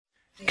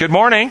Good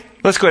morning.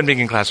 Let's go ahead and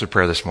begin class with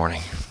prayer this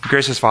morning.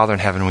 Gracious Father in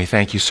heaven, we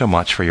thank you so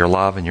much for your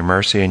love and your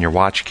mercy and your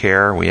watch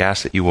care. We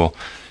ask that you will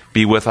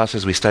be with us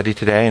as we study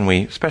today, and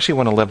we especially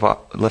want to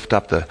lift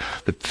up the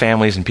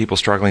families and people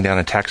struggling down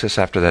in Texas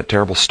after that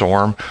terrible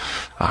storm.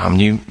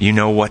 You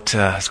know what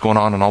is going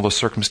on in all those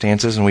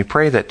circumstances, and we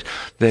pray that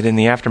in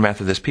the aftermath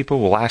of this, people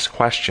will ask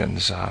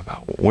questions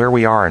about where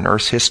we are in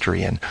Earth's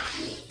history,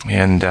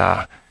 and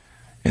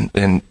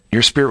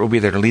your Spirit will be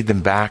there to lead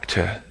them back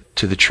to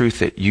the truth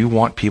that you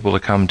want people to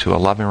come to a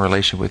loving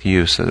relationship with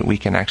you so that we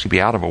can actually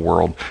be out of a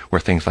world where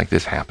things like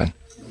this happen.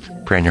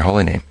 Pray in your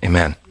holy name.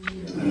 Amen.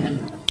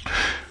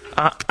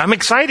 I'm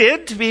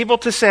excited to be able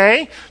to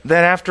say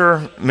that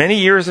after many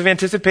years of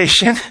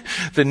anticipation,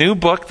 the new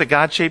book, The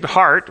God-Shaped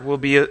Heart, will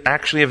be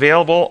actually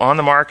available on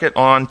the market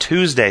on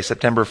Tuesday,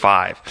 September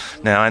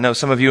 5. Now, I know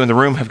some of you in the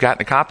room have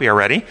gotten a copy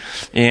already,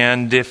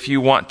 and if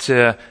you want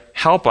to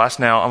help us,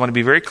 now I want to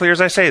be very clear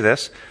as I say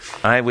this,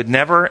 I would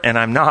never, and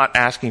I'm not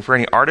asking for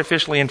any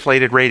artificially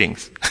inflated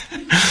ratings.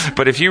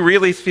 But if you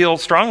really feel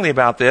strongly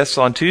about this,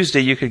 on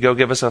Tuesday you could go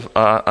give us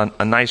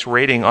a nice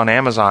rating on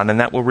Amazon, and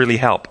that will really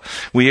help.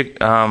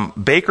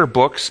 Baker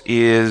Books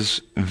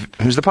who's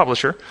the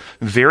publisher,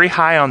 very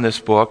high on this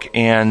book,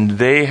 and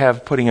they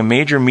have putting a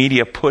major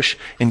media push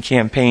and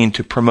campaign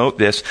to promote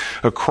this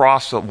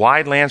across a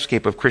wide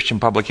landscape of Christian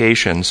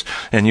publications.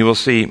 And you will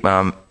see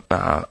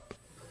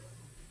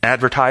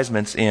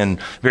advertisements in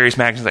various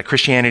magazines like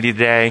Christianity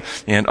Today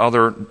and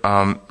other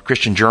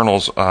Christian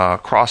journals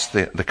across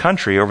the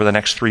country over the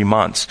next 3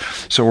 months.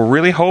 So we're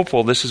really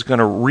hopeful this is going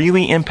to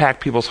really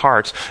impact people's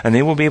hearts, and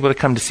they will be able to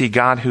come to see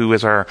God, who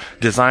is our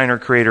designer,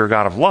 creator,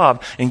 God of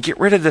love, and get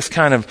rid of this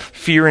kind of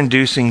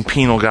fear-inducing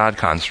penal God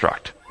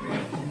construct.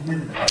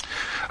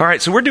 All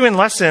right, so we're doing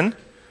lesson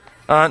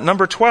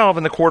number 12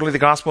 in the quarterly of the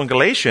Gospel in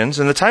Galatians,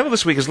 and the title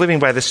this week is Living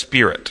by the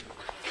Spirit.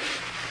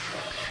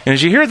 And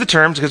as you hear the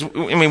terms, because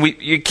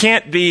you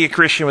can't be a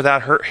Christian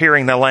without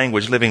hearing the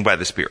language "living by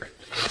the Spirit."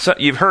 So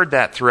you've heard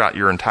that throughout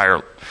your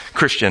entire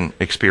Christian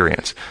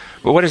experience.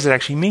 But what does it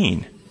actually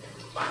mean?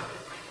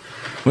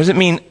 What does it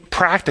mean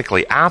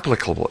practically,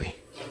 applicably?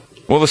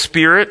 Well, the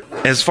Spirit,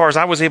 as far as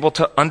I was able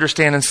to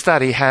understand and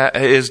study,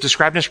 is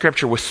described in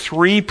Scripture with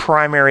 3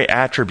 primary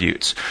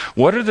attributes.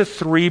 What are the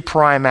 3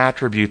 prime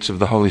attributes of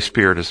the Holy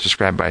Spirit as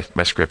described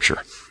by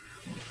Scripture?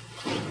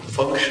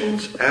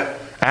 Functions,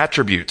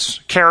 attributes,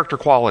 character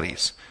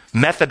qualities,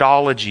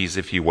 methodologies,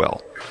 if you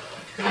will.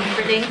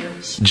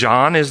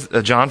 John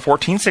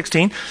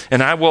 14:16,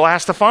 and I will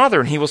ask the Father,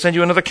 and he will send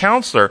you another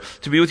counselor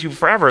to be with you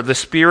forever, the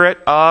Spirit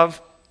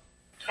of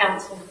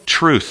counsel.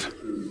 Truth.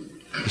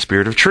 The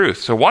Spirit of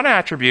truth. So one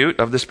attribute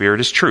of the Spirit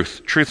is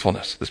truth,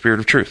 truthfulness, the Spirit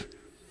of truth.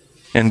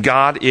 And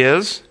God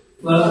is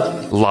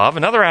love.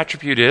 Another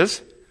attribute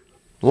is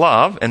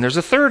love, and there's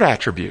a third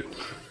attribute.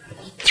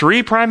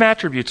 3 prime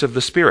attributes of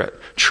the Spirit: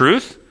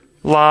 truth,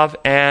 love,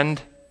 and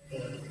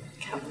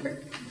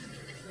Comfort.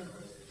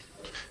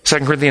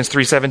 2 Corinthians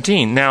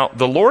 3:17. Now,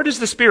 the Lord is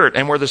the Spirit,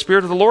 and where the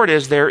Spirit of the Lord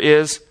is, there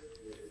is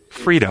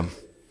freedom.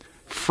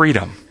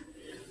 Freedom.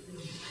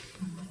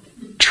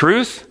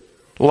 Truth,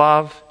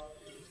 love,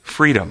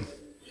 freedom.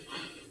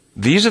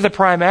 These are the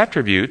prime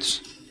attributes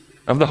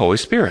of the Holy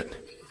Spirit.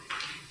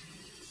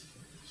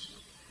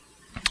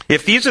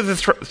 If these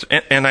are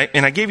and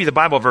I gave you the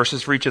Bible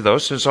verses for each of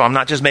those, so I'm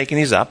not just making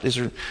these up. These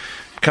are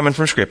coming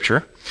from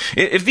Scripture.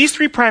 If these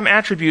 3 prime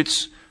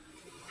attributes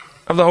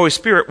of the Holy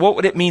Spirit, what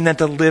would it mean then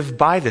to live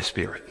by the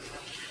Spirit?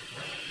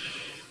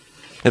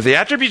 If the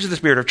attributes of the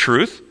Spirit are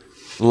truth,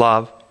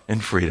 love,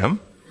 and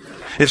freedom,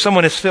 if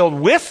someone is filled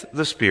with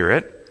the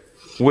Spirit,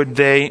 would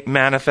they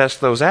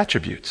manifest those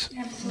attributes?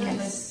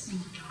 Yes.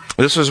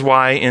 This is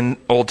why in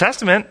Old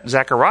Testament,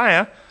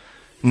 Zechariah,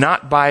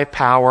 not by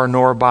power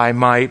nor by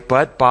might,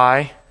 but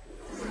by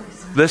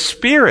the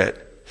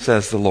Spirit,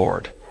 says the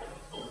Lord.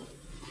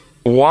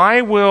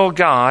 Why will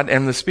God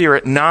and the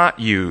Spirit not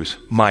use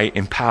might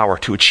and power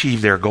to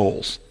achieve their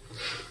goals?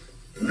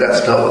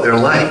 That's not what they're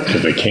like.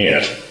 Because they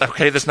can't.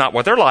 Okay, that's not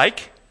what they're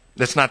like.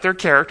 That's not their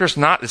character. It's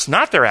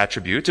not their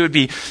attributes. It'd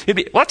be,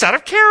 well, that's out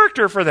of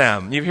character for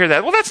them. You hear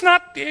that? Well, that's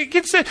not,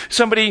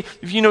 somebody,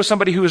 if you know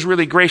somebody who is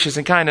really gracious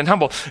and kind and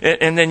humble,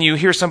 and then you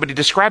hear somebody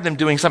describe them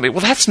doing something,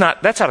 well, that's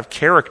out of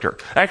character.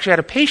 I actually had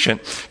a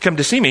patient come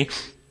to see me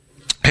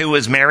who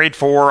was married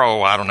for,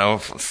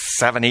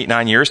 7, 8,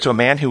 9 years to a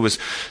man who was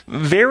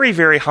very,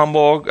 very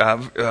humble.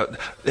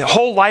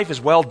 Whole life is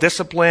well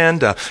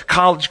disciplined,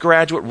 college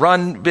graduate,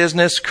 run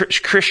business,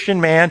 Christian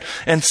man.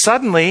 And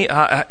suddenly,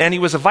 and he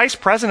was a vice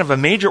president of a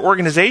major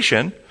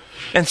organization,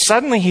 and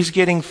suddenly he's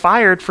getting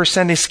fired for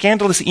sending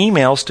scandalous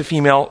emails to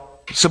female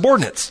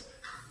subordinates.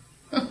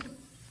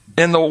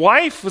 And the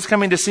wife was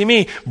coming to see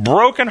me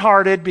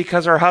brokenhearted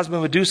because her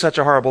husband would do such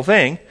a horrible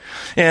thing.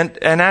 And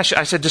I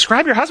said,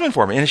 describe your husband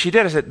for me. And she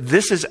did. I said,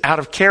 this is out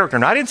of character.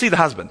 And I didn't see the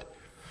husband.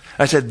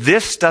 I said,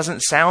 this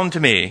doesn't sound to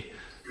me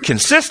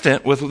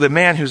consistent with the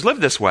man who's lived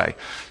this way.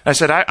 I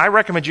said, I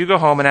recommend you go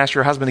home and ask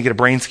your husband to get a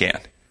brain scan.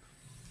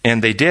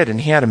 And they did.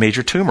 And he had a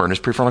major tumor in his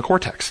prefrontal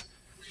cortex.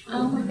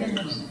 Oh my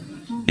goodness.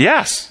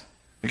 Yes.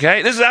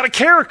 Okay? This is out of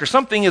character.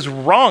 Something is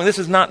wrong. This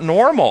is not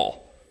normal.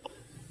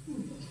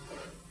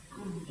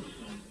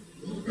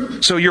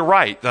 So you're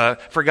right.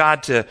 For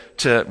God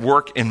to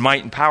work in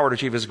might and power to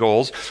achieve his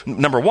goals,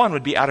 number one,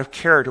 would be out of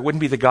character. It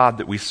wouldn't be the God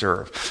that we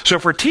serve. So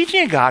if we're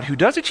teaching a God who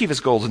does achieve his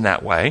goals in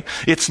that way,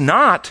 it's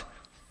not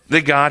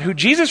the God who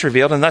Jesus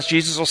revealed, and thus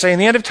Jesus will say in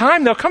the end of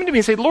time, they'll come to me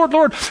and say, Lord,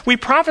 Lord, we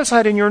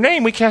prophesied in your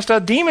name, we cast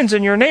out demons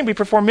in your name, we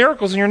perform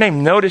miracles in your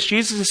name. Notice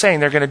Jesus is saying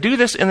they're going to do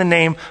this in the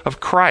name of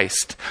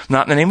Christ.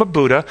 Not in the name of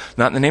Buddha,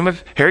 not in the name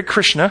of Hare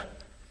Krishna,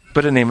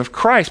 but in the name of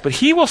Christ. But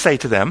he will say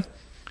to them,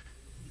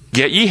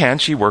 get ye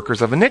hence, ye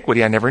workers of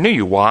iniquity, I never knew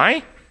you.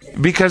 Why?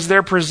 Because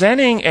they're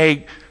presenting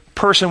a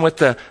person with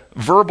the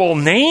verbal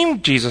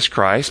name Jesus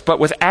Christ, but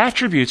with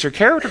attributes or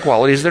character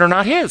qualities that are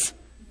not his.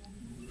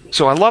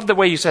 So I love the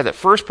way you said that.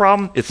 First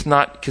problem, it's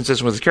not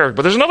consistent with his character.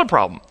 But there's another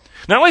problem.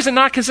 Not only is it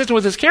not consistent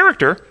with his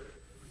character,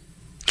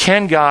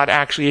 can God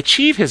actually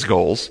achieve his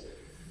goals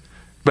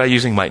by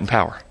using might and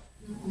power?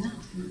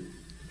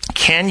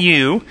 Can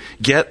you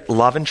get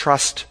love and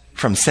trust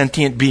from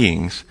sentient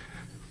beings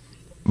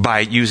by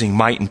using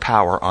might and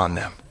power on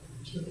them?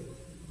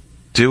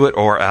 Do it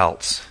or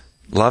else.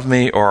 Love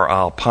me or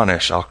I'll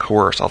punish, I'll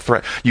coerce, I'll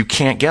threaten. You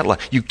can't get love.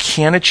 You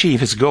can't achieve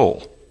his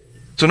goal.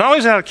 So not only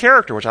is it out of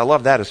character, which I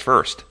love that as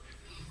first,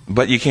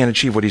 but you can't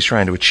achieve what he's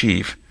trying to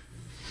achieve.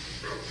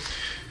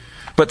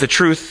 But the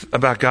truth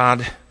about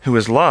God who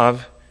is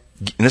love,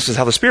 and this is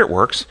how the Spirit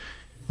works,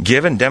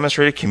 given,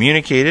 demonstrated,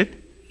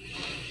 communicated,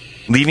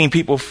 leaving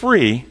people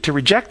free to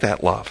reject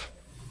that love.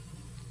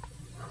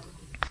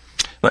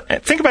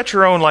 Think about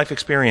your own life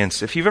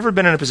experience. If you've ever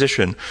been in a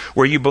position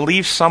where you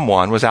believe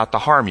someone was out to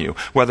harm you,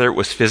 whether it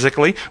was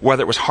physically,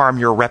 whether it was harm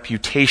your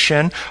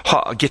reputation,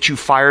 get you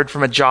fired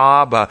from a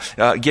job,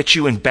 get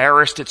you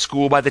embarrassed at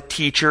school by the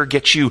teacher,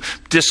 get you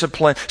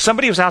disciplined.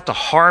 Somebody was out to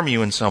harm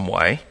you in some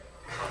way.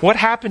 What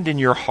happened in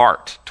your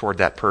heart toward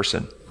that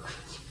person?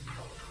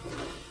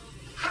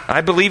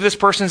 I believe this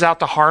person's out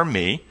to harm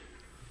me.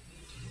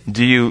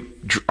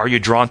 Are you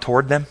drawn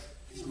toward them?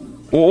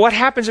 Well, what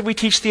happens if we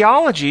teach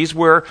theologies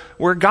where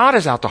God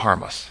is out to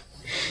harm us?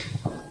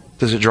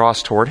 Does it draw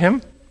us toward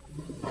him?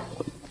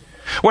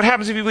 What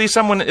happens if you believe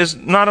someone is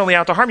not only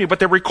out to harm you, but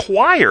they're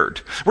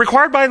required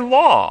by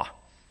law,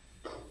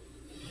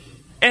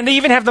 and they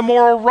even have the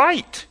moral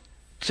right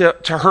to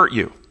hurt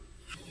you?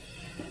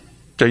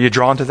 Are you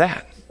drawn to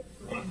that?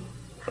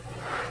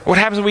 What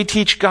happens if we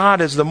teach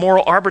God as the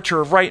moral arbiter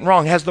of right and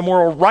wrong, has the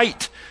moral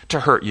right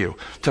to hurt you,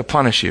 to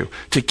punish you,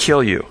 to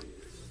kill you?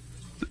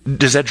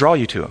 Does that draw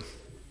you to him?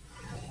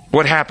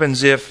 What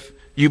happens if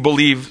you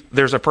believe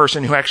there's a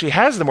person who actually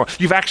has the moral?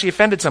 You've actually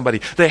offended somebody.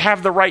 They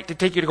have the right to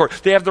take you to court.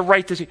 They have the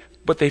right to see,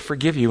 but they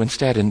forgive you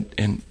instead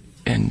and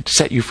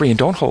set you free and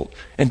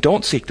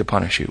don't seek to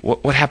punish you.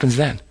 What happens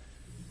then?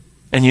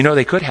 And you know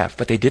they could have,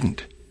 but they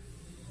didn't.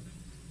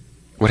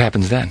 What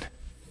happens then?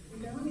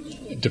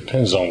 It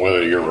depends on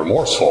whether you're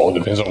remorseful. It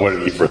depends on whether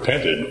you've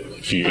repented.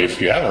 If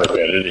you haven't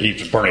repented, it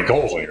heaps burning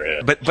coals on your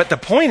head. But the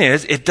point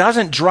is, it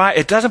doesn't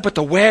put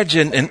the wedge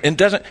in, and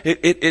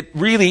it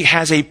really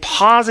has a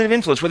positive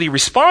influence. Whether you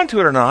respond to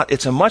it or not,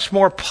 it's a much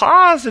more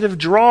positive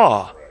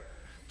draw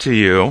to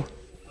you.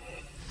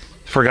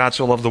 For God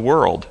so loved the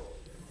world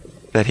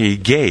that he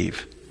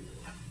gave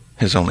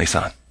his only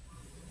son.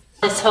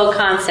 This whole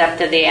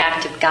concept of the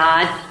act of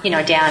God,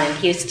 down in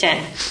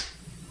Houston,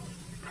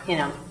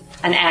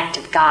 an act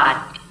of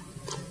God,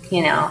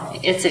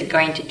 is it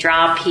going to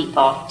draw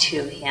people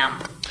to him?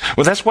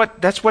 Well, that's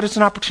what it's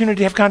an opportunity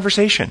to have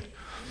conversation.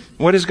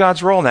 What is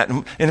God's role in that?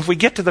 And if we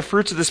get to the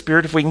fruits of the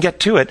Spirit, if we can get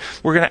to it,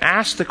 we're going to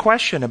ask the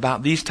question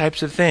about these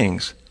types of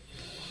things.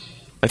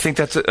 I think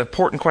that's an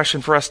important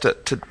question for us to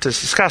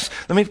discuss.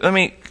 Let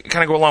me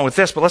kind of go along with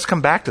this, but let's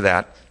come back to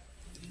that.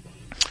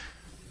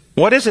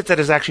 What is it that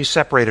has actually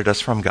separated us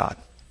from God?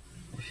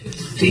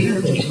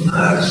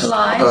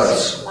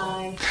 Lies.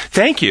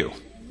 Thank you.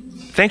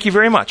 Thank you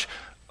very much.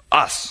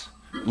 Us.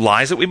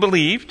 Lies that we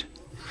believed.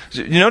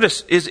 You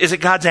notice, is it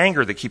God's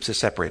anger that keeps us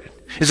separated?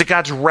 Is it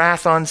God's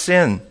wrath on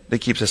sin that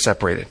keeps us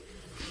separated?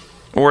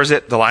 Or is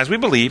it the lies we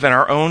believe and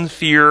our own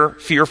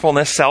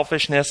fearfulness,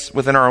 selfishness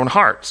within our own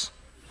hearts?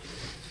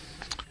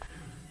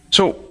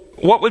 So,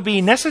 what would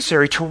be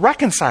necessary to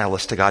reconcile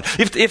us to God?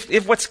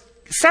 If what's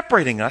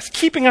separating us,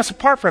 keeping us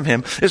apart from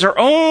him, is our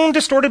own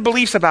distorted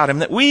beliefs about him,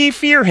 that we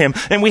fear him,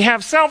 and we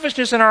have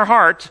selfishness in our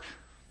heart,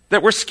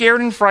 that we're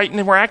scared and frightened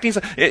and we're acting.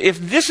 If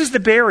this is the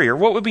barrier,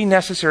 what would be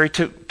necessary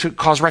to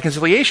cause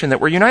reconciliation,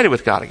 that we're united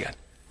with God again?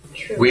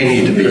 Truth. We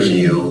need to be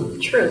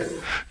healed.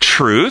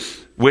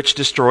 Truth, which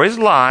destroys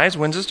lies,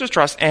 wins us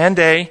distrust, and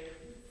a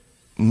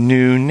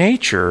new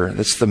nature.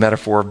 That's the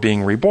metaphor of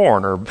being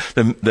reborn, or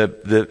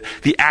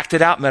the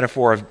acted out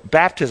metaphor of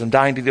baptism,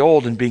 dying to the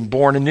old and being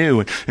born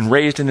anew and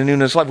raised in the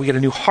newness of life. We get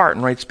a new heart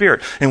and right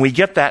spirit. And we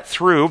get that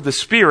through the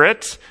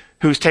Spirit,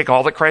 who's take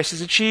all that Christ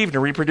has achieved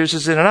and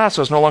reproduces it in us.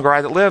 So it's no longer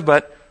I that live,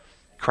 but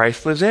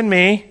Christ lives in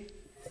me.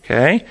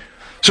 Okay?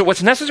 So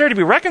what's necessary to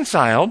be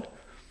reconciled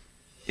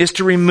is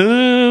to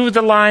remove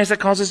the lies that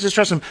cause us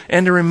distrust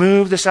and to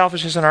remove the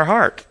selfishness in our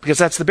heart. Because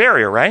that's the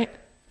barrier, right?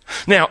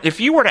 Now, if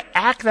you were to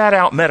act that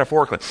out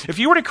metaphorically, if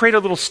you were to create a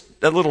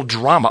little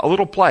drama, a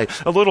little play,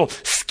 a little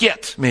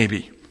skit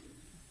maybe,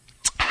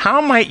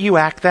 how might you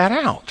act that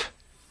out?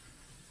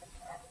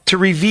 To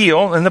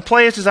reveal, and the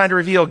play is designed to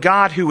reveal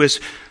God, who is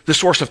the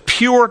source of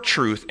pure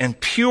truth and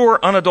pure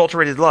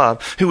unadulterated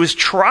love, who is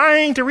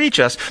trying to reach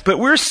us, but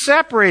we're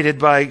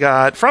separated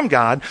from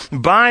God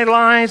by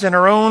lies and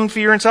our own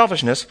fear and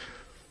selfishness.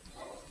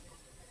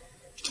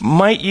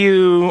 Might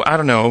you,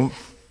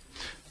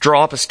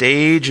 draw up a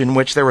stage in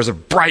which there was a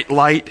bright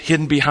light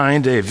hidden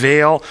behind a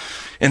veil,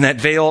 and that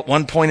veil at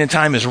one point in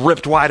time is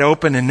ripped wide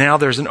open, and now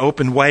there's an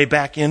open way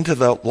back into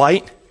the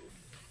light?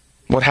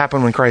 What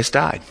happened when Christ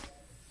died?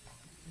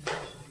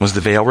 Was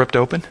the veil ripped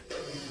open?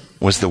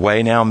 Was the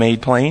way now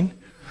made plain?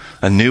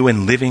 A new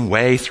and living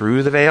way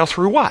through the veil?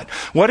 Through what?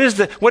 What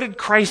did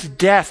Christ's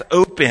death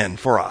open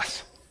for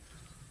us?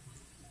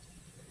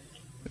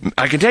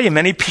 I can tell you,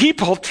 many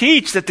people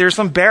teach that there's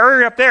some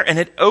barrier up there, and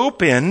it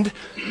opened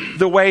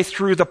the way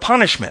through the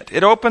punishment.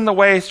 It opened the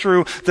way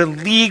through the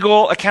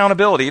legal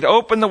accountability. It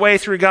opened the way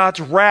through God's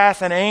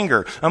wrath and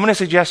anger. I'm going to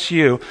suggest to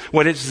you,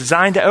 what it's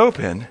designed to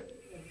open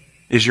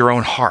is your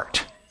own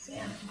heart.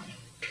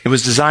 It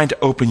was designed to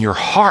open your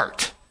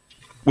heart,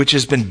 which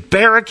has been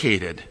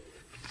barricaded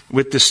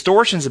with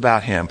distortions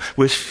about him,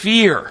 with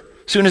fear.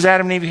 As soon as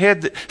Adam and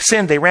Eve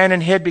sinned, they ran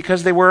and hid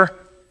because they were...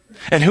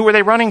 And who were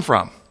they running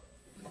from?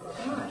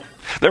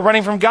 They're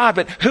running from God,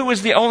 but who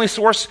is the only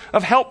source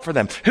of help for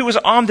them? Who is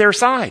on their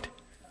side?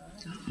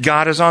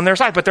 God is on their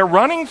side, but they're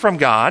running from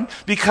God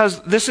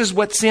because this is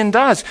what sin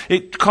does.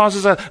 It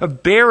causes a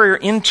barrier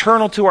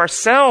internal to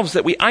ourselves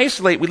that we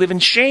isolate. We live in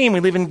shame.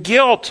 We live in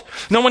guilt.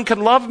 No one could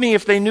love me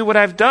if they knew what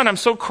I've done. I'm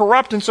so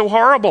corrupt and so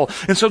horrible.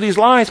 And so these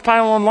lies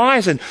pile on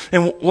lies. And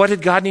what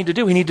did God need to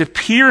do? He needed to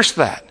pierce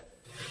that.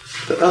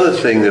 The other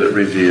thing that it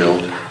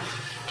revealed,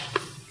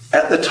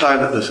 at the time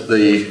that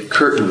the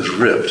curtain was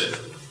ripped,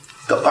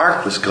 the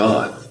ark was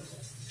gone.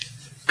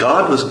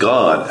 God was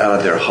gone out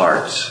of their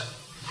hearts.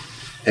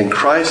 And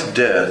Christ's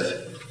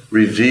death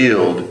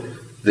revealed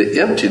the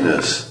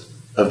emptiness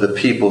of the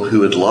people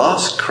who had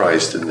lost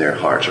Christ in their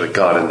hearts, or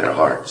God in their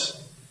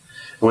hearts.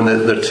 When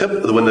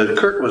the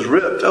curtain was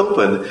ripped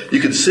open, you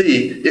could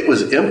see it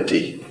was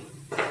empty.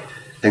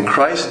 And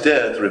Christ's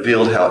death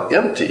revealed how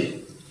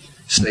empty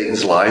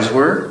Satan's lies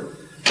were,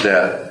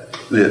 that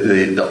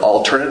the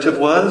alternative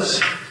was.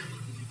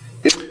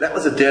 That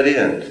was a dead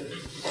end.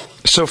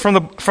 So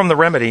from the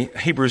remedy,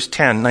 Hebrews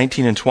 10,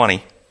 19 and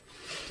 20.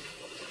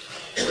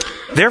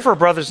 Therefore,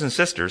 brothers and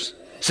sisters,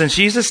 since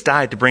Jesus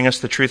died to bring us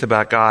the truth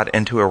about God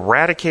and to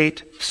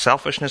eradicate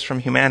selfishness from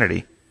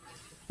humanity,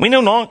 we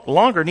no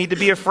longer need to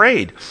be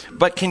afraid,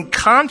 but can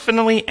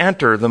confidently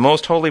enter the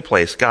most holy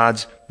place,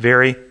 God's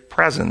very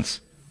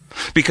presence.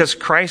 Because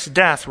Christ's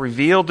death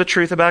revealed the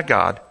truth about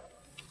God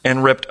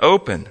and ripped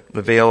open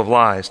the veil of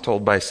lies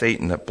told by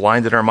Satan that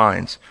blinded our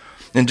minds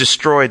and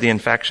destroyed the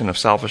infection of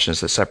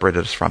selfishness that separated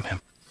us from him.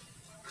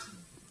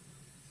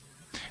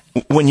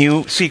 When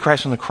you see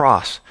Christ on the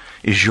cross,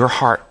 is your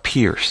heart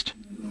pierced?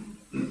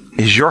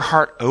 Is your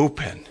heart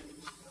open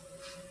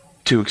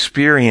to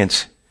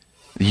experience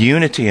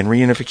unity and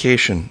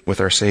reunification with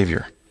our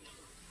Savior?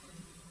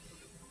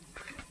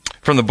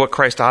 From the book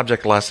Christ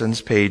Object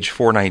Lessons, page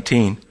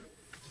 419,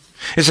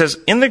 it says,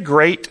 in the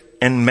great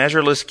and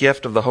measureless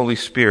gift of the Holy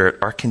Spirit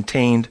are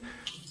contained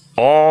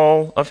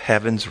all of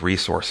heaven's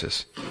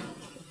resources.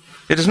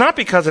 It is not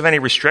because of any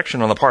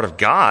restriction on the part of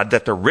God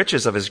that the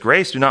riches of his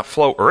grace do not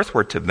flow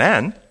earthward to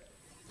men.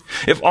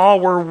 If all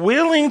were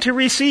willing to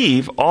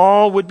receive,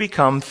 all would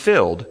become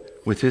filled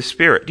with his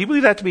Spirit. Do you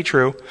believe that to be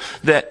true?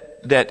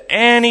 That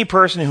any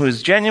person who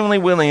is genuinely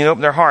willing to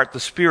open their heart, the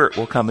Spirit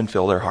will come and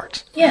fill their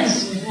hearts?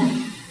 Yes.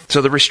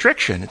 So the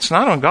restriction, it's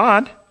not on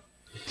God.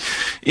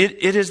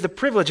 It is the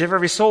privilege of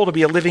every soul to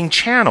be a living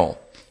channel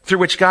through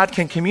which God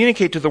can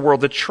communicate to the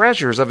world the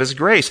treasures of his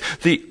grace,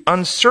 the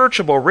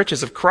unsearchable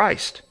riches of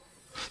Christ.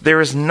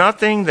 There is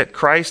nothing that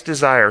Christ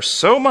desires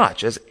so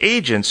much as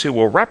agents who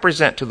will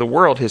represent to the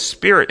world his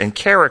spirit and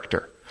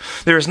character.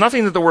 There is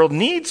nothing that the world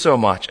needs so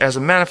much as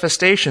a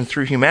manifestation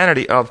through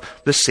humanity of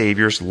the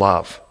Savior's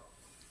love.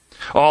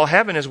 All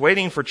heaven is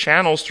waiting for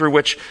channels through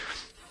which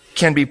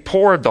can be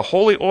poured the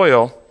holy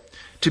oil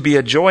to be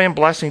a joy and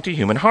blessing to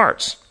human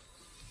hearts.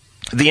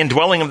 The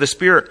indwelling of the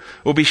Spirit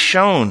will be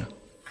shown.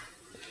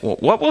 Well,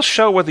 what will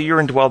show whether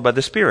you're indwelled by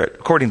the Spirit?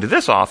 According to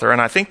this author,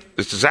 and I think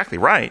it's exactly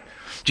right,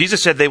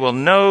 Jesus said, they will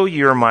know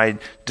you're my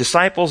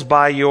disciples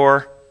by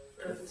your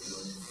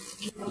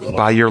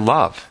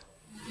love.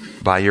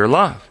 By your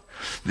love.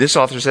 This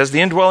author says,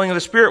 the indwelling of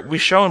the Spirit will be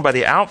shown by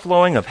the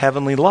outflowing of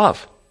heavenly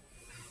love.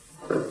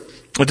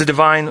 The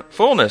divine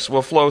fullness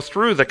will flow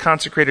through the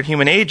consecrated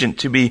human agent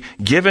to be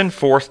given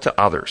forth to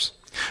others.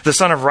 The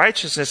Son of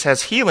Righteousness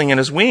has healing in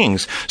his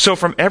wings. So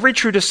from every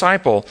true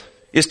disciple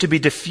is to be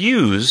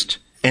diffused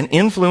an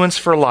influence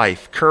for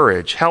life,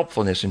 courage,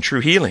 helpfulness, and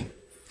true healing.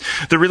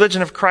 The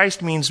religion of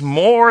Christ means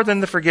more than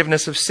the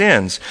forgiveness of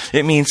sins.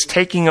 It means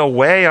taking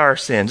away our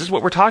sins. This is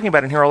what we're talking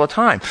about in here all the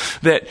time.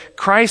 That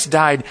Christ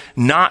died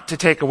not to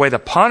take away the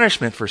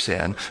punishment for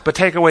sin, but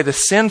take away the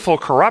sinful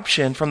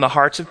corruption from the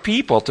hearts of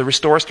people to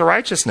restore us to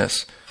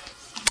righteousness.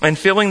 And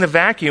filling the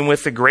vacuum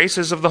with the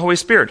graces of the Holy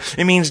Spirit.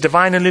 It means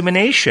divine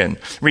illumination,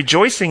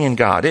 rejoicing in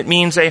God. It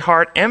means a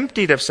heart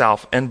emptied of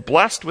self and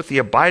blessed with the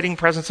abiding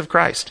presence of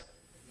Christ.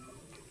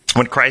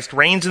 When Christ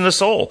reigns in the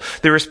soul,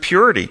 there is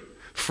purity,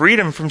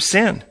 freedom from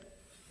sin.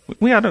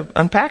 We ought to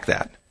unpack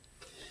that.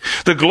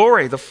 The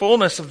glory, the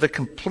fullness of the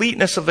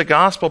completeness of the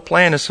gospel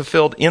plan is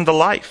fulfilled in the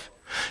life.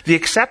 The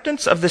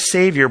acceptance of the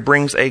Savior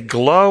brings a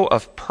glow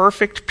of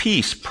perfect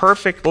peace,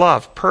 perfect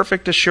love,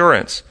 perfect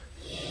assurance.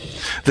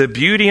 The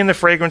beauty and the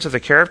fragrance of the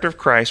character of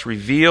Christ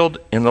revealed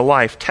in the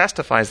life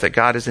testifies that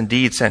God has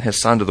indeed sent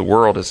his Son to the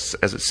world as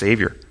its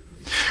Savior.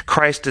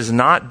 Christ does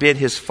not bid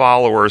his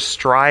followers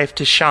strive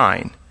to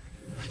shine.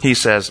 He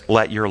says,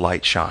 let your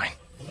light shine.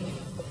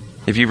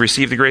 If you've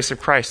received the grace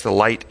of Christ, the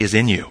light is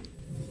in you.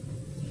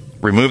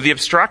 Remove the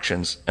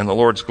obstructions, and the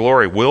Lord's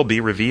glory will be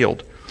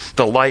revealed.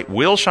 The light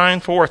will shine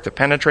forth to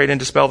penetrate and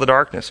dispel the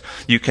darkness.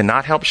 You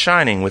cannot help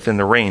shining within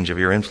the range of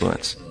your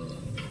influence.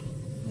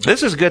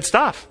 This is good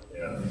stuff.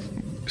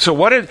 So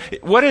what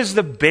is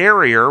the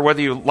barrier,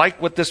 whether you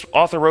like what this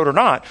author wrote or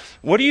not,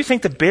 what do you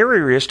think the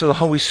barrier is to the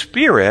Holy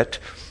Spirit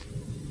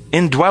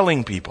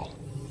indwelling people?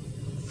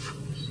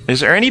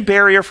 Is there any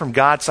barrier from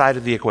God's side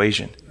of the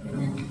equation?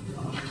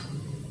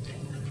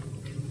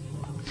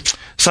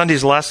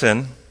 Sunday's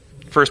lesson,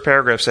 first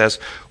paragraph says,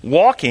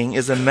 walking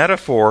is a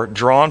metaphor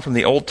drawn from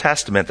the Old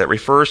Testament that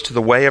refers to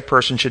the way a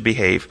person should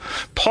behave.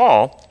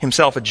 Paul,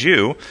 himself a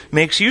Jew,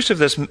 makes use of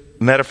this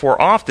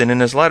metaphor often in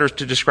his letters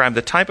to describe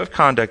the type of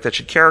conduct that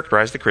should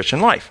characterize the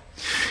Christian life.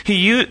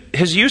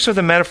 His use of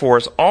the metaphor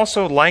is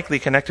also likely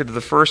connected to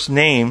the first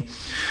name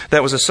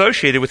that was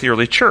associated with the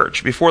early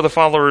church. Before the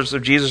followers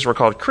of Jesus were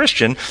called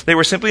Christian, they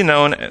were simply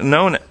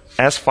known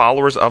as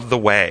followers of the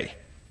way.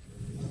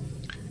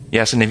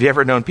 Yes, and have you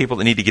ever known people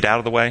that need to get out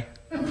of the way?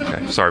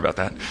 Okay, sorry about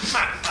that.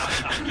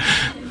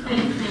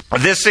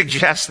 This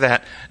suggests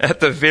that at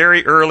the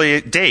very early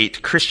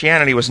date,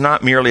 Christianity was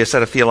not merely a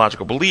set of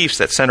theological beliefs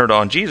that centered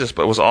on Jesus,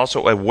 but was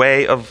also a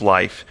way of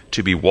life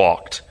to be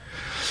walked.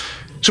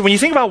 So when you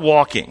think about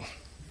walking,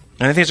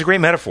 and I think it's a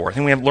great metaphor, I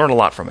think we have learned a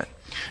lot from it.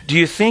 Do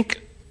you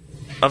think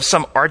of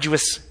some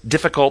arduous,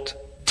 difficult,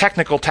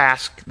 technical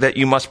task that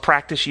you must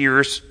practice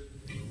years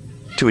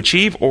to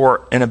achieve,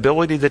 or an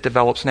ability that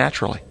develops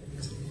naturally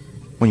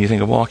when you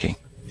think of walking?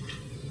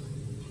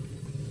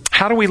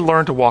 How do we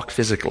learn to walk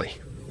physically?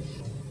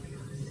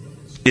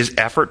 Is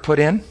effort put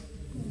in?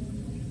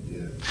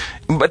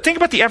 But think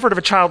about the effort of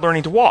a child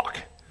learning to walk.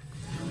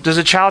 Does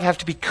a child have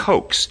to be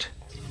coaxed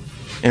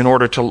in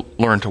order to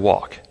learn to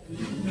walk?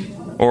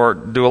 Or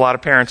do a lot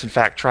of parents, in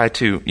fact, try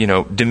to,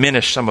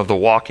 diminish some of the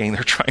walking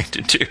they're trying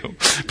to do?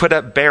 Put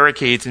up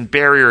barricades and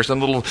barriers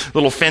and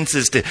little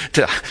fences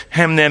to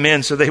hem them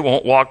in so they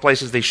won't walk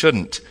places they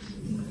shouldn't.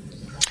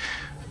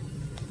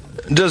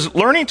 Does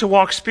learning to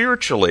walk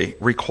spiritually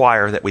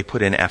require that we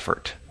put in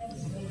effort?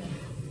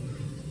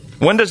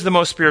 When does the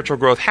most spiritual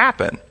growth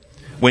happen?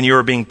 When you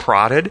are being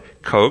prodded,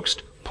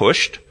 coaxed,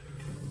 pushed,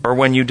 or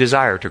when you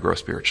desire to grow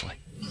spiritually?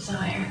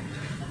 Desire.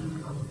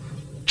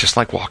 Just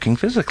like walking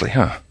physically,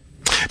 huh?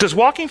 Does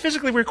walking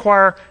physically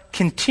require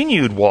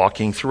continued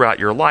walking throughout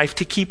your life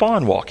to keep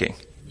on walking?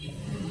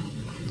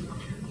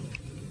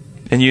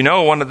 And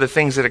one of the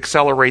things that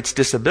accelerates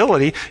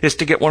disability is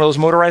to get one of those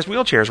motorized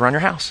wheelchairs around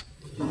your house.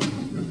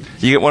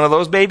 You get one of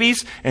those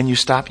babies, and you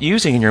stop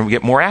using, and you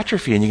get more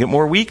atrophy, and you get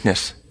more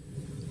weakness.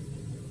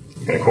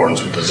 In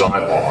accordance with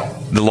design law.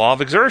 The law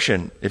of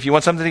exertion. If you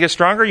want something to get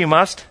stronger, you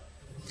must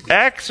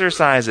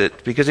exercise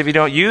it. Because if you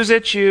don't use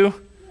it, you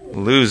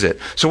lose it.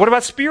 So what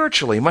about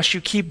spiritually? Must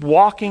you keep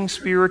walking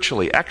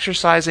spiritually,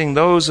 exercising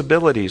those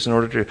abilities in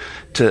order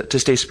to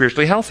stay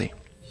spiritually healthy?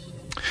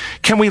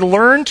 Can we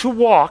learn to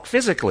walk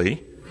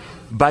physically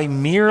by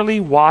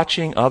merely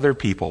watching other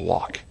people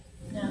walk?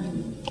 No.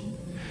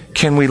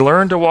 Can we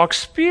learn to walk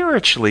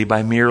spiritually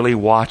by merely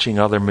watching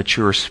other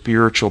mature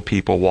spiritual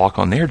people walk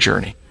on their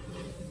journey?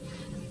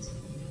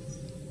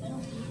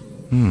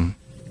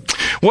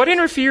 What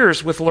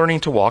interferes with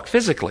learning to walk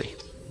physically?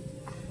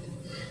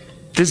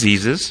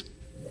 Diseases,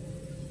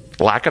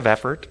 lack of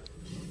effort,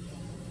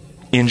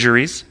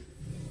 injuries.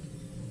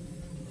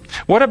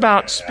 What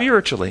about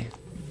spiritually?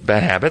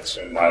 Bad habits?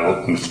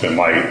 Spend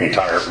my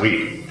entire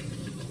week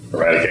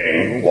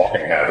eradicating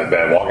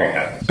bad walking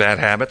habits. Bad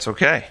habits,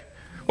 okay.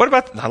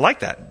 I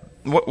like that.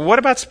 What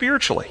about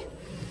spiritually?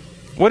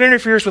 What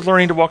interferes with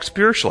learning to walk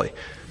spiritually?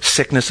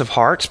 Sickness of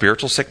heart,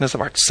 spiritual sickness of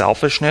heart,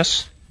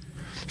 selfishness,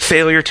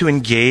 failure to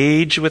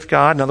engage with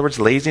God. In other words,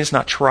 laziness,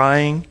 not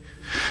trying.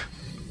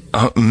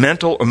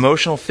 Mental,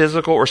 emotional,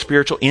 physical, or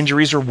spiritual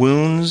injuries or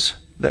wounds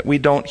that we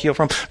don't heal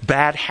from.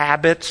 Bad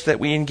habits that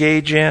we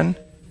engage in.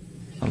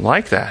 I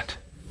like that.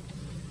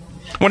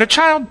 When a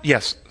child...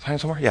 Yes.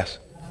 Somewhere? Yes.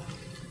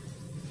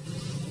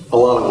 A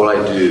lot of what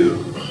I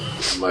do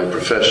in my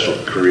professional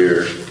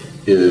career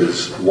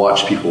is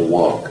watch people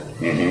walk.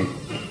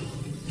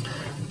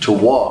 Mm-hmm. To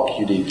walk,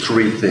 you need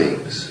three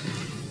things.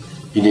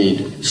 You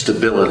need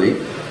stability,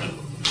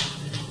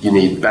 you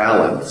need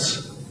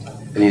balance,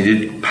 and you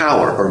need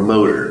power or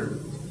motor.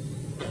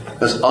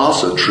 That's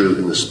also true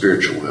in the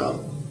spiritual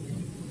realm.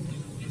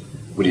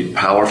 We need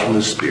power from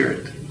the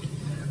Spirit.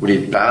 We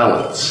need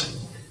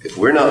balance. If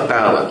we're not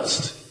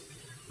balanced,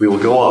 we will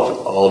go off in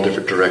all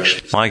different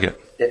directions. Like it.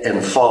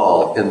 And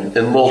fall in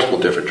multiple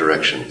different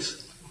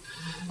directions.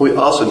 We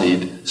also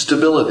need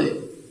stability.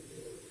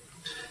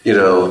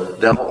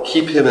 Thou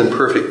keep him in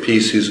perfect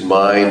peace whose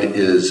mind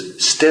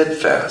is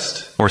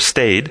steadfast. Or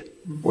stayed.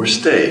 Or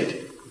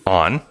stayed.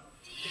 On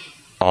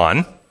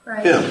Him.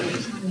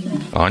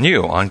 On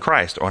you, on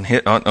Christ,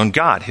 on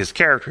God, His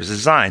character, His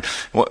design.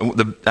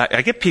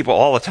 I get people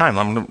all the time,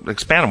 I'm going to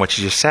expand on what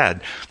you just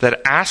said,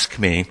 that ask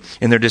me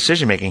in their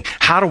decision making,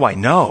 how do I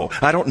know?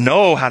 I don't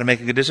know how to make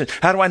a good decision.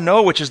 How do I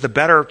know which is the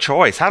better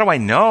choice? How do I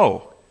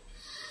know?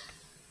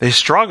 They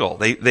struggle.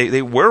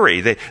 They worry.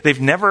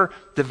 They've never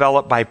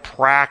developed by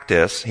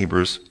practice,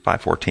 Hebrews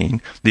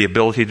 5:14, the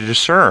ability to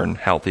discern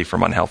healthy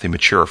from unhealthy,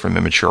 mature from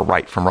immature,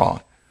 right from wrong.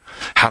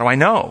 How do I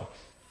know?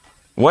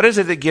 What is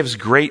it that gives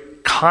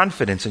great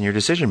confidence in your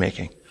decision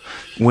making?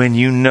 When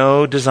you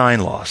know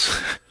design laws.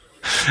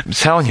 I'm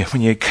telling you,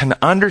 when you can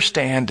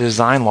understand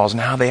design laws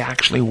and how they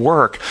actually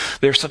work,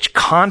 there's such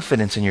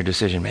confidence in your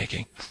decision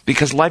making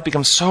because life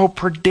becomes so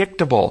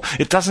predictable.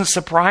 It doesn't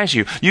surprise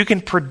you. You can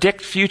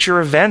predict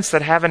future events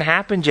that haven't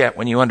happened yet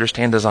when you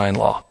understand design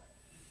law.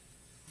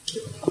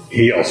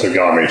 He also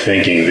got me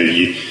thinking that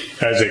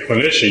as a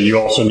clinician, you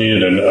also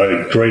needed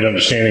a great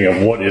understanding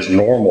of what is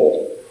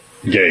normal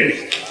gain.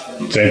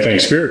 Same thing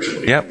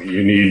spiritually. Yep.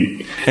 You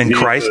need, and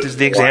Christ is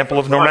the example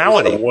of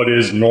normality. What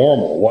is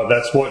normal?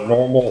 That's what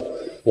normal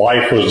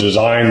life was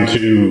designed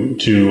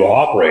to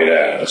operate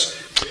as.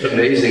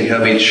 Amazing how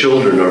many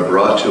children are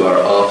brought to our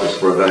office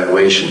for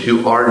evaluation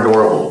who are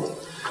normal,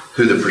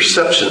 who the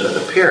perception of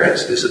the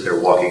parents is that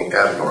they're walking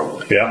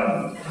abnormally.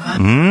 Yeah.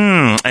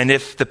 And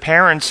if the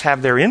parents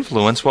have their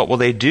influence, what will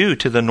they do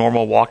to the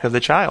normal walk of the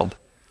child?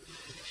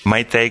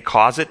 Might they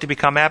cause it to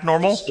become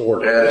abnormal?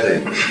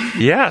 Bad things.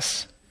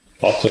 Yes.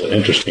 Lots of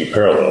interesting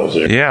parallels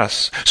there.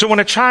 Yes. So when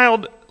a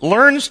child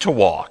learns to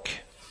walk,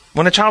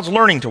 when a child's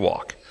learning to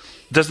walk,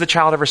 does the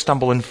child ever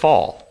stumble and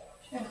fall?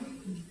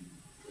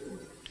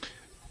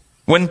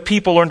 When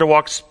people learn to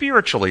walk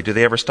spiritually, do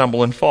they ever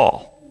stumble and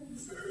fall?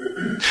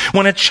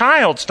 When a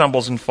child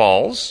stumbles and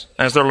falls,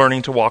 as they're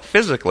learning to walk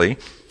physically,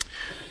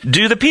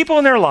 do the people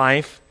in their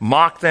life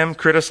mock them,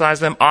 criticize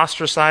them,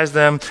 ostracize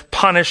them,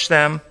 punish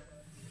them,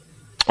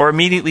 or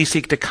immediately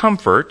seek to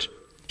comfort,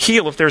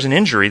 heal if there's an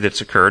injury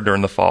that's occurred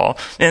during the fall,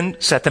 and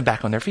set them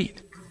back on their feet?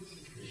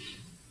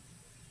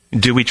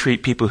 Do we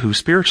treat people who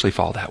spiritually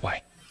fall that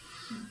way?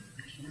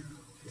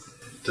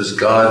 Does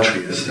God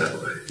treat us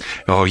that way?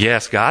 Oh,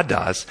 yes, God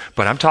does.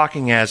 But I'm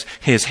talking as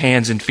His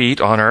hands and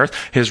feet on earth,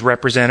 His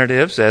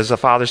representatives, as the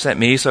Father sent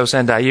me, so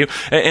send I you.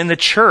 In the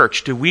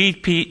church, do we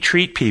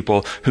treat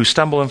people who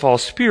stumble and fall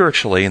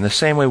spiritually in the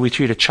same way we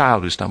treat a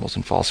child who stumbles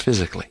and falls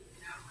physically?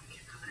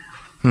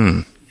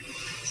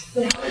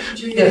 But how would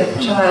you treat a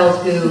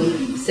child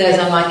who says,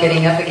 I'm not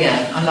getting up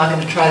again, I'm not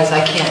going to try this,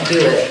 I can't do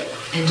it,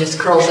 and just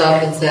curls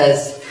up and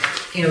says,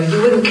 you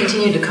wouldn't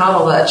continue to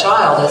coddle that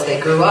child as they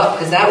grew up,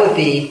 because that would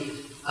be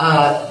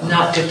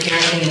not good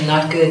parenting and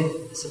not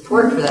good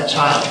support for that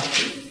child.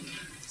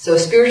 So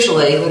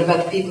spiritually, what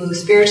about the people who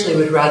spiritually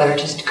would rather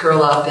just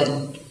curl up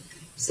and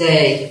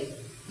say,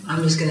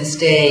 I'm just going to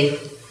stay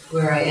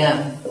where I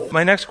am?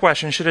 My next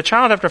question, should a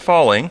child after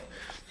falling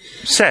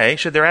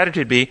should their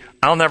attitude be,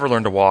 I'll never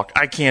learn to walk,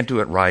 I can't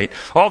do it right,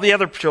 all the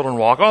other children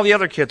walk, all the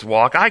other kids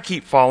walk, I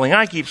keep falling,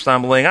 I keep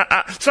stumbling,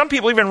 some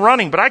people even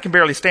running, but I can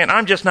barely stand,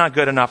 I'm just not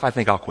good enough, I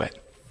think I'll quit.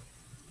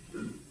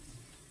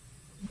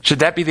 Should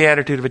that be the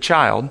attitude of a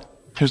child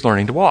who's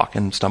learning to walk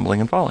and stumbling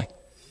and falling?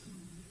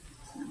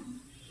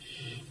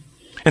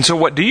 And so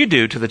what do you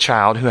do to the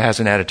child who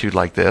has an attitude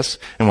like this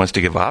and wants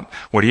to give up?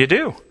 What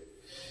do?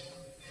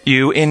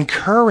 You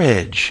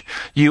encourage,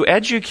 you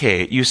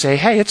educate, you say,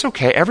 hey, it's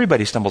okay,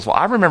 everybody stumbles. Well,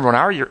 I remember when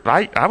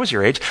I was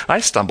your age,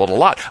 I stumbled a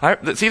lot.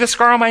 See the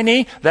scar on my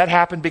knee? That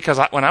happened because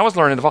when I was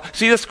learning to fall.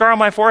 See the scar on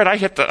my forehead? I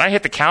hit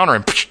the counter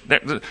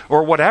and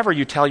or whatever.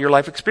 You tell your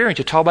life experience.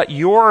 You tell about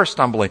your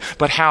stumbling,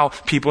 but how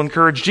people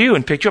encouraged you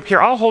and picked you up.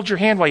 Here, I'll hold your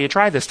hand while you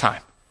try this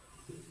time.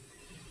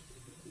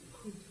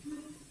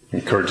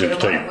 Encourage them to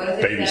take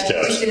baby steps.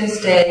 I'm just going to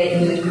stay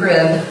in the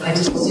crib. I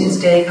just will soon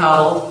stay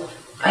coddled.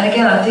 And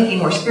again, I'm thinking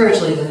more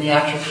spiritually than the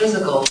actual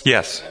physical.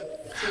 Yes.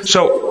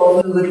 So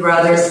people who would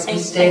rather just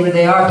stay where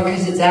they are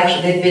because it's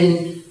actually they've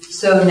been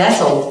so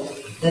nestled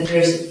that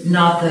there's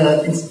not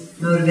the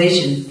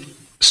motivation.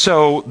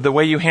 So the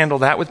way you handle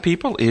that with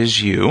people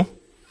is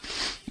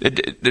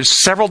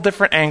there's several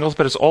different angles,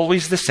 but it's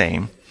always the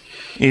same,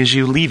 is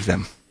you leave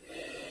them.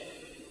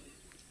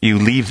 You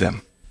leave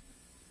them.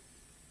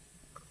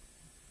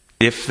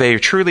 If they're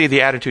truly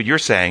the attitude you're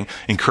saying,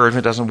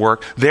 encouragement doesn't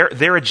work,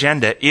 their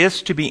agenda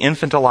is to be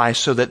infantilized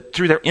so that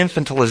through their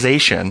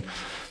infantilization,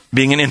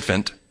 being an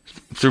infant,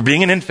 through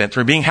being an infant,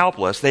 through being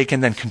helpless, they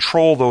can then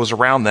control those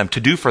around them to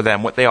do for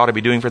them what they ought to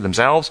be doing for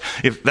themselves.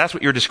 If that's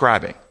what you're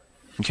describing,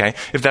 okay,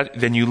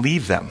 then you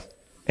leave them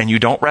and you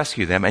don't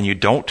rescue them and you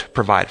don't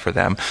provide for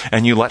them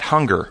and you let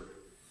hunger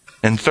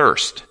and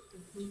thirst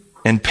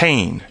and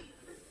pain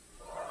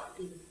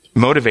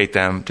motivate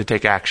them to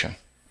take action.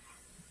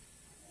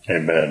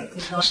 Amen.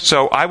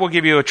 So I will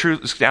give you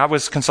I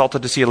was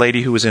consulted to see a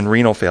lady who was in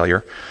renal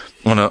failure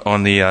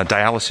on the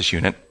dialysis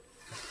unit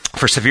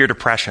for severe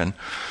depression.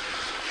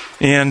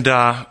 And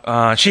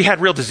she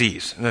had real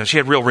disease. She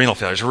had real renal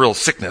failure, real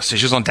sickness.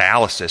 She was on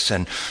dialysis,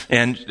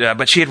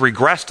 but she had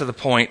regressed to the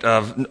point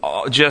of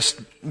just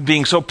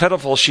being so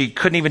pitiful she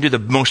couldn't even do the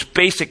most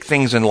basic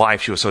things in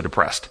life. She was so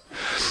depressed.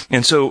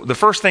 And so the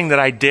first thing that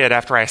I did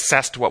after I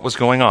assessed what was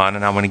going on,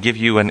 and I'm going to give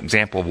you an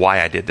example of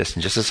why I did this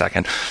in just a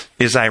second,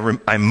 is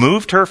I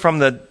moved her from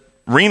the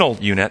renal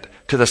unit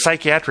to the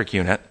psychiatric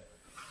unit,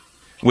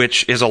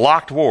 which is a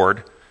locked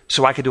ward,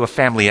 so I could do a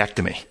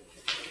familyectomy.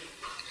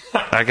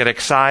 I could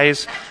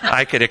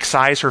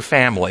excise her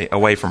family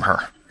away from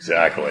her.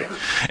 Exactly.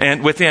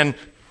 And within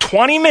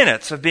 20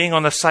 minutes of being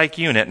on the psych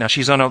unit, now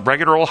she's on a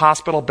regular old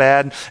hospital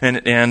bed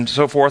and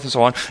so forth and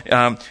so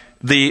on,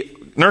 the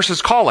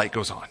nurse's call light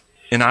goes on.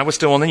 And I was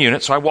still in the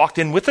unit, so I walked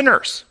in with the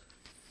nurse.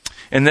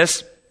 And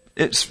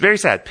it's very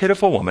sad,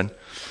 pitiful woman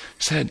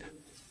said,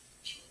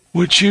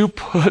 "Would you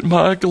put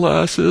my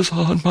glasses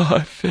on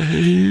my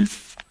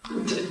face?"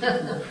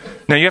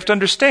 Now you have to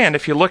understand,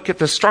 if you look at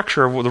the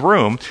structure of the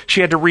room, she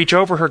had to reach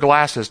over her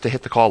glasses to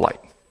hit the call light.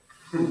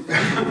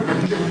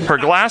 Her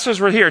glasses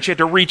were here. She had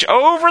to reach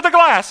over the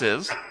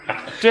glasses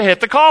to hit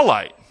the call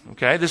light.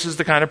 Okay, this is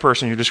the kind of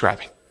person you're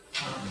describing.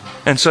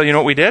 And so you know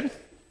what we did?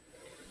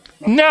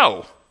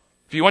 No.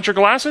 If you want your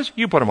glasses,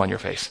 you put them on your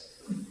face.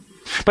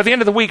 But at the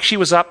end of the week, she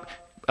was up,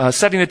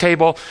 setting the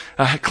table,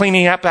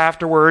 cleaning up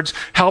afterwards,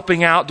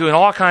 helping out, doing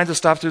all kinds of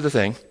stuff through the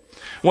thing.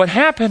 What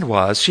happened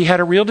was she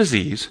had a real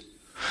disease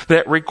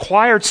that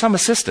required some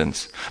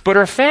assistance, but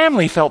her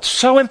family felt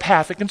so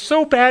empathic and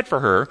so bad for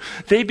her,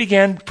 they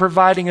began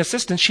providing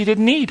assistance she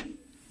didn't need.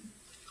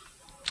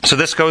 So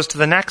this goes to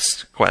the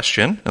next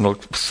question, and we'll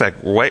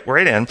segue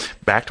right in,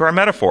 back to our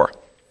metaphor.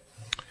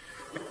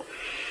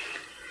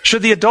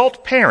 Should the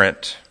adult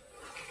parent,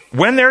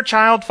 when their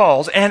child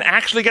falls and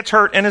actually gets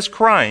hurt and is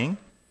crying,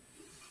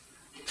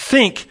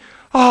 think,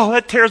 "Oh,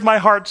 that tears my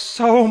heart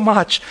so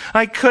much.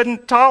 I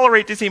couldn't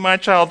tolerate to see my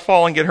child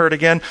fall and get hurt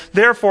again.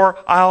 Therefore,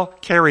 I'll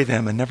carry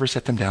them and never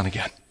set them down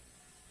again"?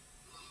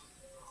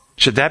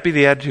 Should that be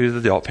the attitude of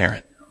the adult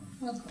parent?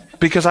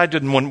 Because I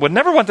would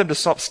never want them to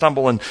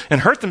stumble and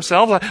hurt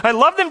themselves. I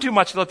love them too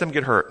much to let them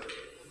get hurt.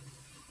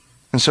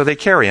 And so they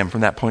carry them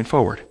from that point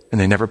forward,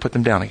 and they never put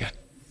them down again.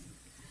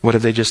 What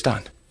have they just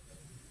done?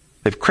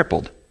 They've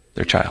crippled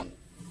their child.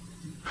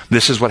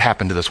 This is what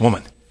happened to this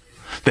woman.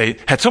 They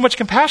had so much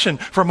compassion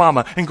for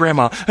Mama and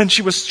Grandma, and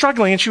she was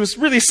struggling, and she was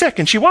really sick,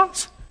 and she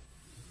was.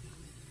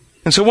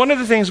 And so one of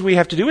the things we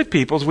have to do with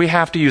people is we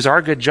have to use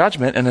our good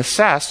judgment and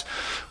assess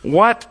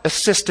what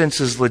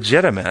assistance is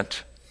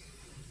legitimate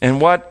and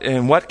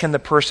what can the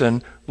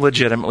person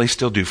legitimately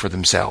still do for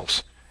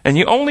themselves. And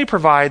you only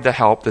provide the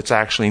help that's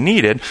actually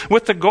needed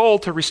with the goal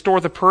to restore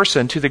the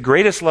person to the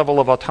greatest level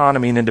of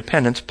autonomy and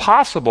independence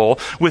possible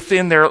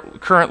within their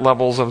current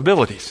levels of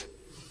abilities.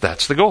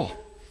 That's the goal.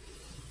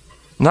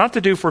 Not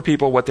to do for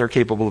people what they're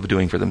capable of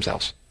doing for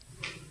themselves.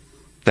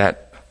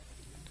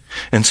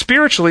 And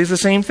spiritually is the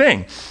same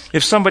thing.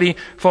 If somebody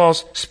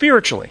falls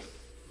spiritually,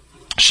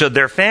 should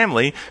their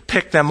family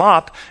pick them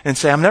up and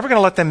say, "I'm never going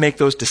to let them make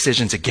those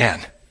decisions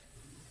again.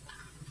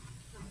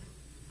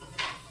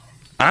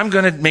 I'm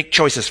going to make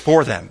choices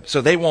for them so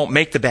they won't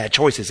make the bad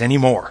choices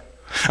anymore.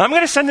 I'm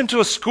going to send them to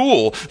a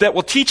school that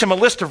will teach them a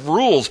list of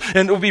rules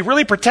and it will be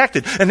really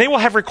protected. And they will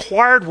have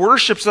required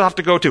worships they'll have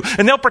to go to.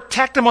 And they'll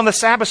protect them on the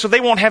Sabbath so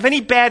they won't have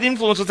any bad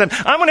influence with them.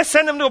 I'm going to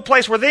send them to a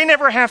place where they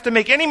never have to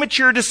make any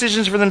mature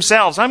decisions for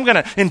themselves. I'm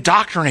going to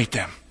indoctrinate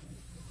them.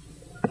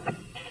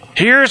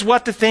 Here's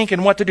what to think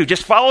and what to do.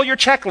 Just follow your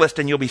checklist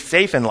and you'll be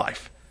safe in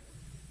life."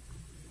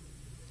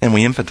 And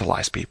we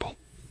infantilize people.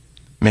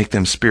 Make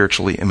them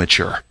spiritually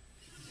immature.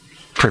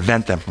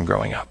 Prevent them from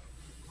growing up.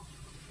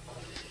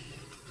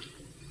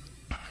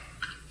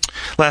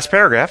 Last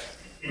paragraph.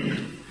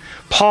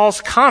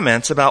 Paul's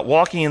comments about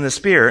walking in the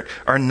Spirit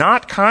are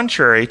not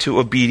contrary to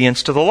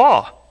obedience to the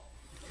law.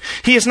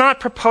 He is not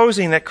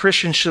proposing that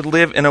Christians should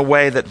live in a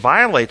way that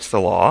violates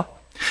the law.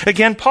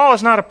 Again, Paul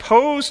is not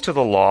opposed to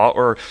the law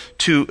or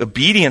to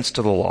obedience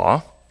to the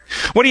law.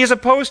 What he is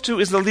opposed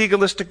to is the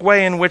legalistic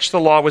way in which the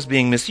law was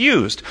being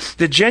misused.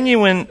 The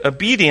genuine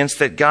obedience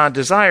that God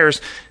desires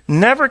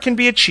never can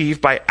be achieved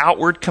by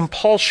outward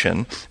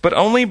compulsion, but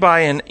only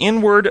by an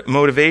inward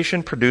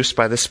motivation produced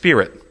by the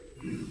Spirit.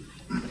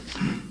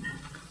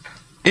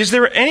 Is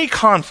there any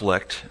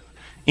conflict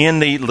in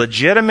the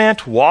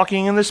legitimate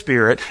walking in the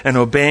Spirit and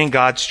obeying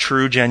God's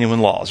true, genuine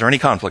law? Is there any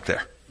conflict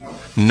there?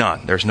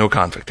 None. There's no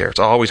conflict there. It's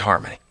always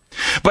harmony.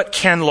 But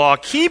can law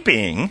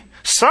keeping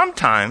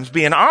sometimes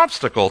be an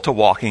obstacle to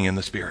walking in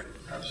the Spirit?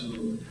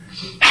 Absolutely.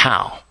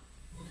 How?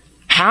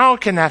 How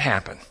can that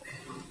happen?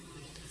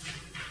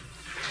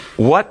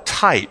 What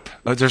type?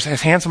 There's a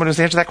hand. Someone who's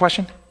answered that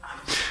question.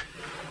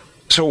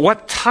 So,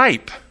 what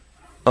type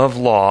of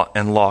law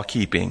and law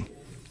keeping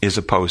is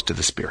opposed to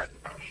the Spirit?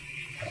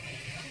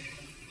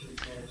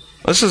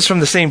 This is from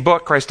the same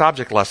book, Christ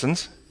Object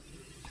Lessons,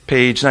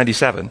 page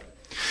 97.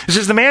 It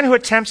says, the man who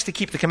attempts to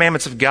keep the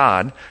commandments of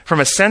God from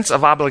a sense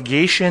of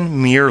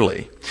obligation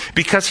merely,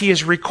 because he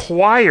is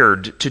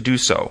required to do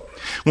so,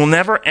 will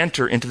never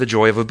enter into the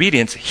joy of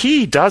obedience.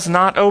 He does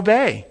not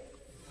obey.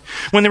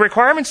 When the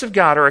requirements of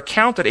God are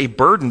accounted a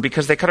burden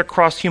because they cut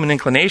across human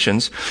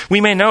inclinations, we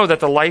may know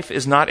that the life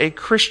is not a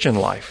Christian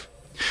life.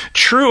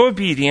 True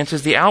obedience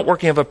is the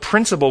outworking of a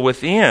principle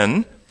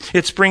within.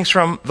 It springs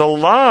from the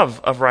love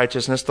of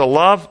righteousness, the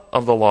love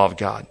of the law of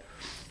God.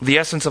 The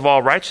essence of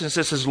all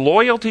righteousness is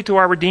loyalty to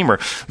our Redeemer.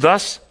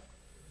 Thus,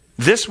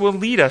 this will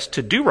lead us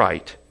to do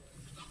right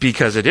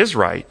because it is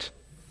right,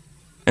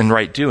 and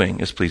right doing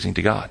is pleasing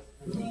to God.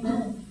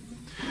 Amen.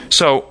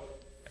 So,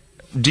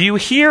 do you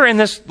hear in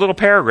this little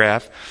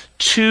paragraph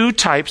two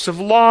types of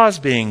laws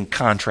being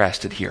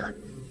contrasted here?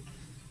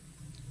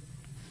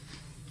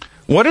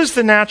 What is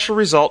the natural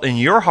result in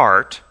your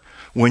heart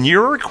when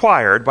you're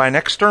required by an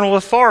external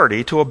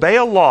authority to obey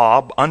a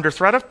law under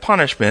threat of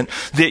punishment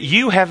that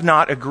you have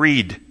not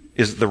agreed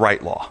is the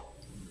right law?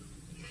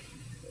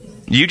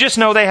 You just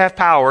know they have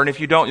power, and if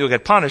you don't, you'll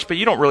get punished, but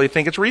you don't really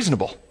think it's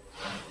reasonable.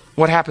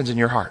 What happens in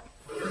your heart?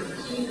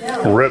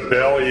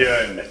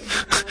 Rebellion.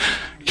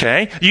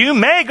 Okay? You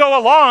may go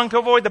along to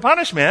avoid the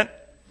punishment,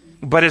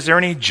 but is there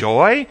any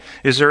joy?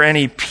 Is there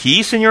any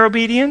peace in your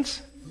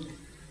obedience?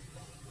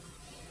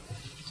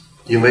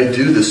 You may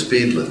do the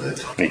speed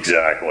limit.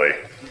 Exactly.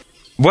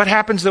 What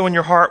happens, though, in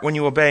your heart when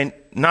you obey,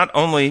 not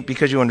only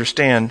because you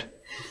understand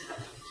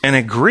and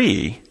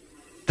agree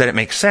that it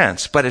makes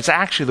sense, but it's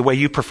actually the way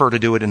you prefer to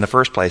do it in the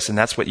first place, and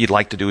that's what you'd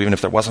like to do even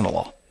if there wasn't a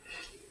law?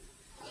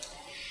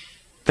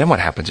 Then what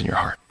happens in your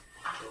heart?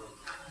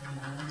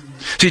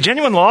 See,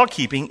 genuine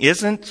law-keeping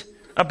isn't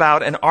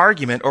about an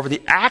argument over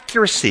the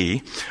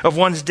accuracy of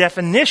one's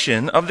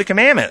definition of the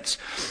commandments.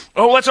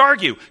 Oh, let's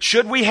argue.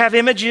 Should we have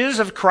images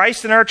of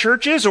Christ in our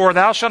churches, or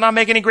thou shalt not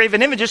make any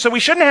graven images, so we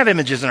shouldn't have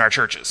images in our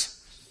churches?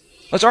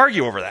 Let's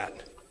argue over that.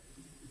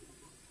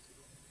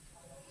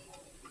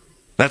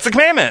 That's the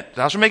commandment.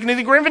 Thou shalt make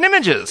any graven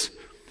images.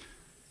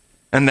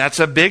 And that's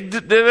a big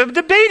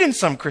debate in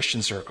some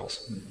Christian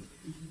circles.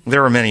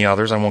 There are many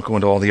others. I won't go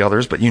into all the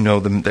others, but you know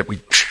them, that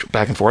we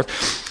back and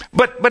forth.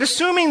 But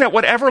assuming that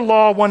whatever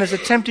law one is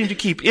attempting to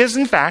keep is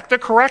in fact the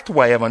correct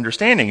way of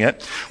understanding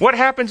it, what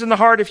happens in the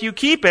heart if you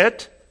keep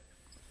it,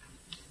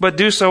 but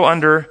do so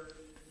under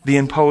the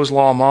imposed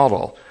law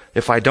model?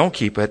 If I don't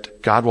keep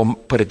it, God will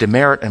put a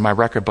demerit in my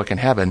record book in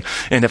heaven.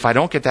 And if I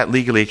don't get that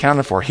legally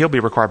accounted for, he'll be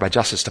required by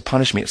justice to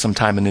punish me at some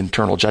time in the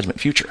eternal judgment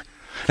future.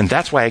 And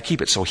that's why I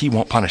keep it, so he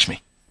won't punish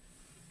me.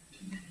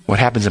 What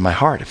happens in my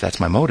heart if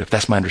that's my motive,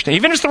 that's my understanding?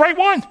 Even if it's the right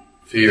one.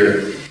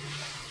 Fear.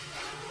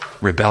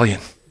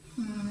 Rebellion.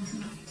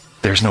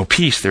 There's no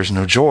peace, there's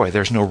no joy,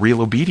 there's no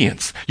real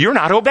obedience. You're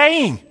not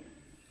obeying.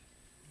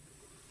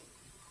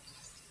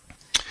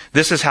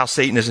 This is how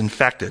Satan has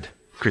infected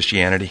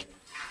Christianity,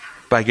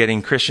 by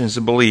getting Christians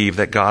to believe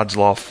that God's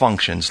law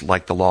functions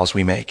like the laws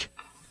we make.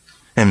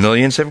 And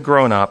millions have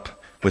grown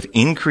up with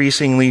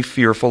increasingly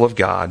fearful of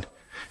God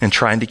and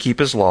trying to keep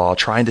his law,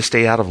 trying to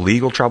stay out of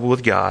legal trouble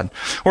with God,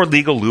 or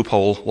legal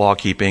loophole law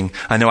keeping.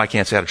 I know I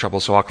can't stay out of trouble,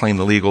 so I'll claim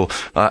the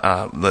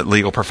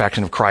legal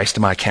perfection of Christ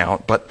to my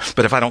account. But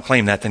if I don't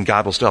claim that, then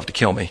God will still have to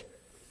kill me.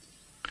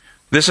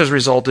 This has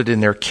resulted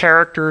in their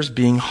characters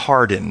being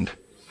hardened,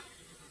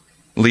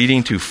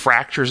 leading to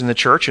fractures in the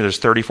church. And there's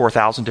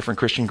 34,000 different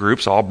Christian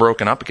groups all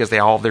broken up because they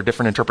all have their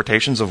different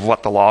interpretations of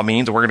what the law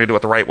means, and we're going to do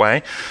it the right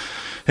way.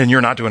 And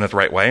you're not doing it the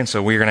right way, and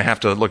so we're going to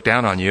have to look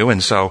down on you.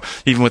 And so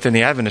even within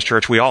the Adventist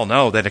church, we all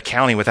know that a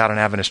county without an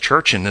Adventist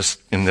church in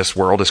this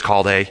world is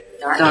called a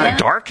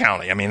dark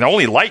county. I mean, the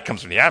only light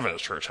comes from the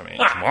Adventist church. I mean,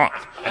 come on.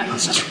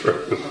 That's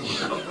true.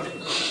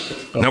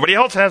 Nobody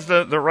else has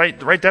the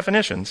right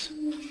definitions.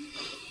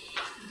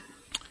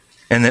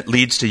 And that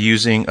leads to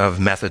using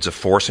of methods of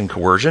force and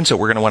coercion. So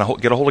we're going to want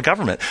to get a hold of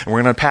government. And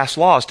we're going to pass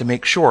laws to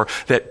make sure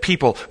that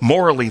people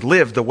morally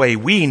live the way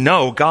we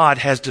know God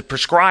has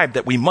prescribed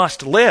that we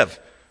must live.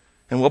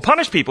 And we'll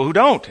punish people who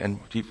don't. And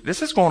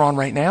this is going on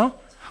right now.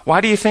 Why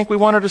do you think we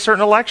wanted a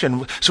certain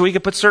election? So we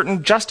could put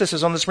certain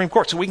justices on the Supreme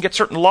Court, so we can get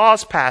certain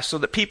laws passed so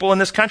that people in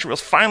this country will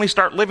finally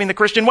start living the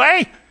Christian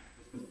way.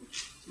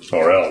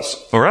 Or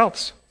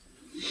else.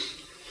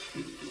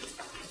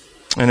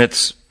 And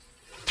it's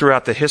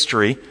throughout the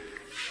history,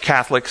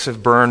 Catholics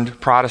have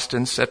burned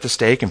Protestants at the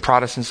stake, and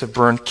Protestants have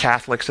burned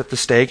Catholics at the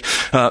stake.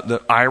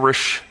 The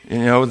Irish,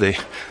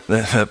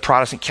 the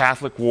Protestant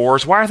Catholic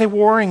wars. Why are they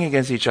warring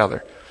against each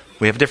other?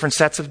 We have different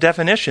sets of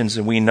definitions,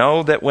 and we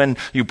know that when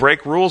you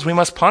break rules, we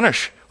must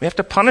punish. We have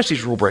to punish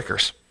these rule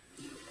breakers.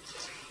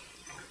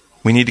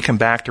 We need to come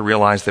back to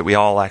realize that we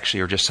all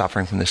actually are just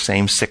suffering from the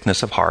same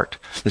sickness of heart,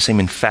 the same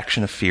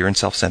infection of fear and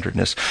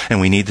self-centeredness,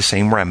 and we need the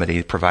same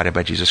remedy provided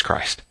by Jesus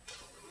Christ.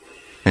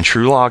 And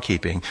true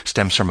law-keeping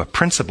stems from a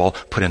principle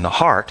put in the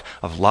heart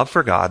of love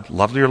for God,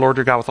 love your Lord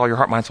your God with all your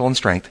heart, mind, soul, and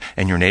strength,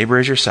 and your neighbor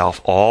as yourself.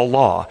 All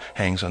law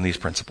hangs on these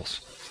principles.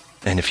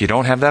 And if you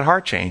don't have that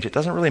heart change, it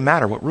doesn't really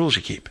matter what rules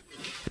you keep.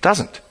 It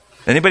doesn't.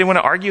 Anybody want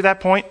to argue that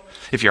point?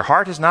 If your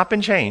heart has not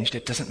been changed,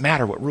 it doesn't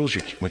matter what rules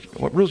you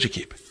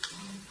keep.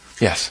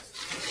 Yes.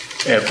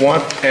 At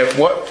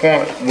what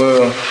point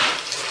will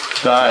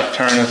God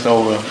turn us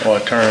over or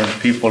turn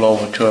people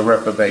over to a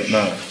reprobate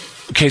mind?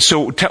 Okay,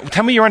 so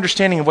tell me your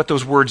understanding of what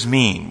those words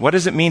mean. What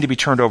does it mean to be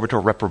turned over to a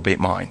reprobate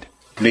mind?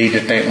 Need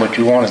to think what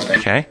you want to think.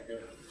 Okay.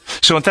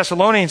 So in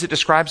Thessalonians, it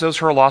describes those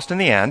who are lost in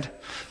the end.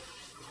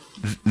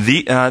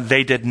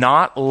 They did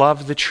not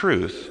love the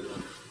truth.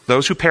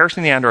 Those who perish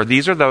in the end,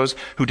 these are those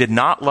who did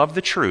not love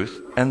the truth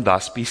and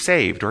thus be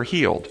saved or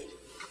healed.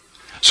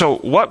 So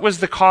what was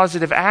the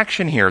causative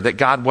action here? That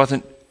God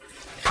wasn't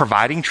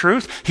providing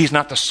truth? He's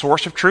not the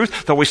source of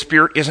truth? The Holy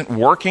Spirit isn't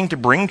working to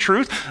bring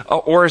truth?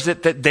 Or is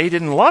it that they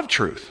didn't love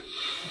truth?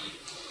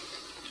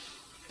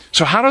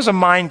 So how does a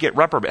mind get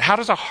reprobate? How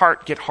does a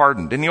heart get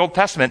hardened? In the Old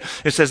Testament,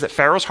 it says that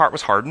Pharaoh's heart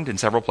was hardened in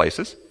several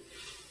places.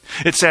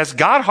 It says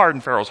God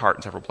hardened Pharaoh's heart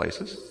in several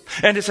places.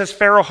 And it says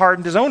Pharaoh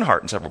hardened his own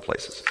heart in several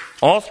places.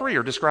 All three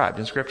are described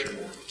in Scripture.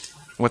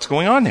 What's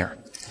going on there?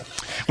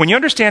 When you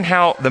understand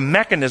how the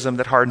mechanism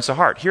that hardens the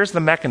heart, here's the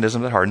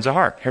mechanism that hardens the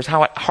heart. Here's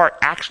how a heart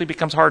actually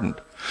becomes hardened.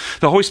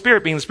 The Holy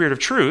Spirit, being the Spirit of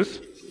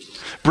truth,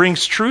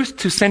 brings truth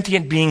to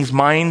sentient beings'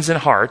 minds and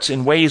hearts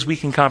in ways we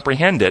can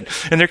comprehend it.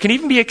 And there can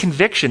even be a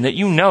conviction that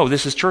you know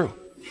this is true.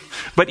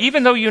 But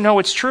even though you know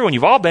it's true, and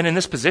you've all been in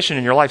this position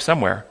in your life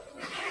somewhere,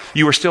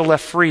 you are still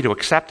left free to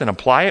accept and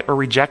apply it or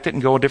reject it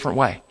and go a different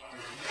way.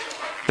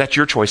 That's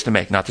your choice to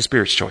make, not the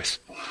Spirit's choice.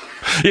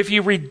 If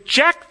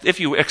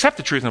you accept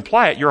the truth and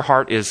apply it, your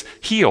heart is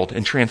healed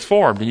and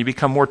transformed, and you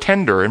become more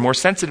tender and more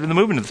sensitive to the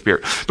movement of the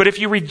Spirit. But if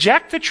you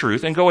reject the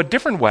truth and go a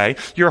different way,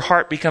 your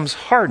heart becomes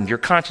hardened, your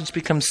conscience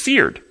becomes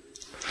seared.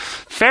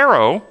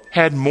 Pharaoh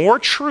had more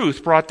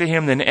truth brought to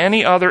him than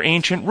any other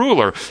ancient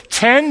ruler.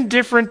 10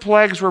 different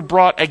plagues were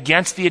brought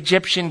against the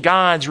Egyptian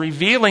gods,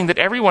 revealing that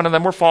every one of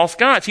them were false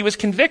gods. He was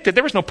convicted.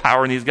 There was no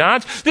power in these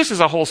gods. This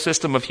is a whole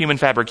system of human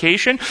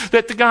fabrication,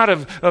 that the God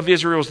of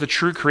Israel is the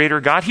true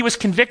creator God. He was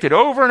convicted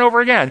over and over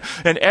again.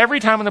 And every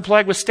time when the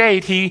plague was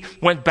stayed, he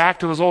went back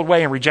to his old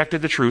way and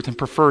rejected the truth and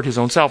preferred his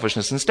own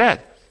selfishness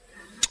instead.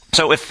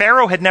 So if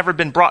Pharaoh had never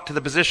been brought to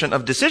the position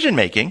of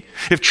decision-making,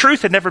 if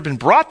truth had never been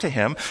brought to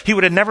him, he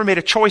would have never made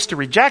a choice to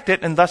reject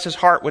it, and thus his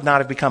heart would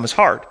not have become as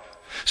hard.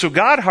 So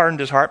God hardened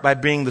his heart by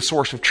being the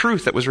source of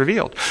truth that was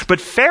revealed. But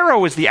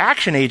Pharaoh is the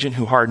action agent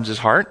who hardens his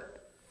heart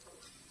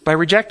by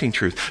rejecting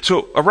truth.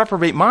 So a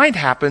reprobate mind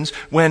happens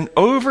when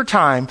over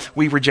time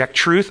we reject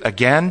truth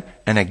again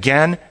and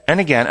again and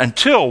again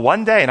until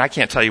one day, and I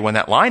can't tell you when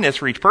that line is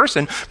for each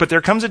person, but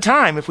there comes a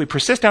time, if we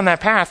persist down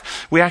that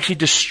path, we actually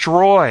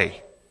destroy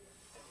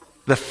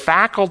the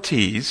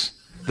faculties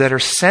that are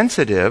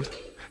sensitive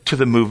to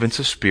the movements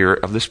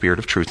of the Spirit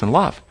of truth and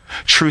love.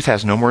 Truth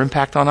has no more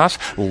impact on us.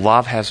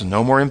 Love has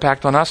no more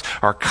impact on us.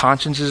 Our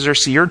consciences are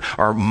seared.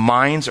 Our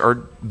minds are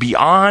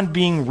beyond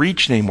being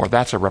reached anymore.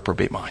 That's a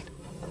reprobate mind.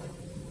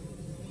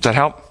 Does that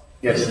help?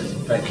 Yes,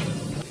 thank you.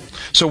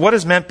 So what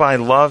is meant by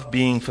love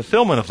being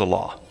fulfillment of the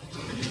law?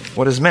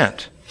 What is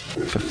meant?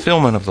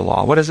 Fulfillment of the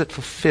law. What does it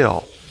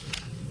fulfill?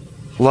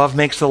 Love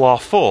makes the law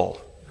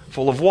full.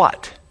 Full of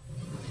what?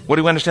 What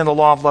do we understand the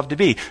law of love to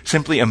be?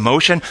 Simply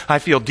emotion. I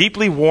feel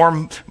deeply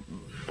warm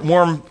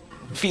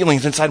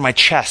feelings inside my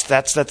chest.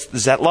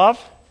 Is that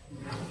love?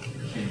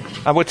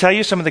 I will tell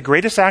you some of the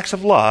greatest acts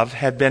of love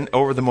have been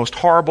over the most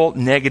horrible,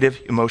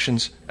 negative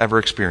emotions ever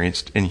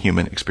experienced in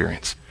human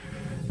experience.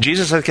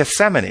 Jesus at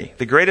Gethsemane,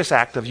 the greatest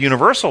act of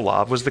universal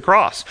love was the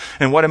cross.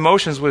 And what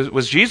emotions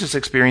was Jesus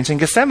experiencing in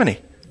Gethsemane?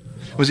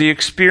 Was he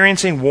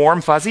experiencing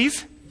warm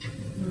fuzzies?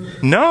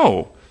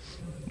 No.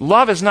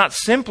 Love is not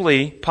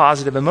simply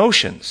positive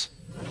emotions.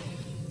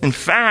 In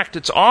fact,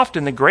 it's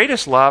often the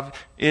greatest love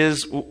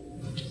is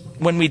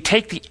when we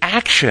take the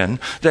action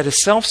that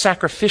is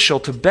self-sacrificial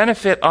to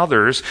benefit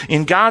others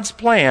in God's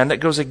plan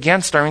that goes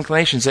against our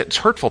inclinations, that's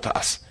hurtful to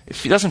us.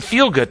 It doesn't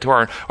feel good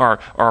to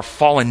our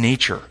fallen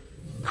nature.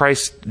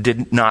 Christ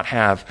did not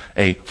have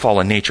a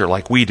fallen nature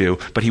like we do,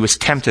 but he was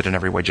tempted in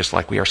every way just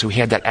like we are. So he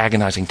had that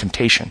agonizing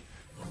temptation.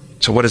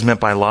 So what is meant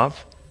by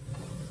love?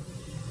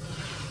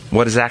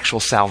 What is actual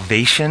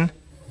salvation?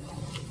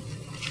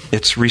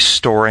 It's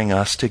restoring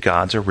us to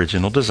God's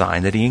original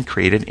design that he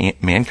created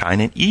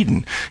mankind in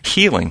Eden.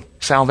 Healing,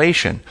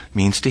 salvation,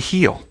 means to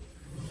heal,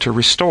 to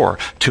restore,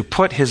 to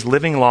put his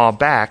living law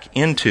back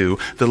into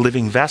the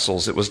living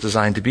vessels it was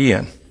designed to be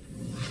in.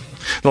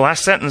 The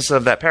last sentence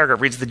of that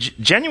paragraph reads, the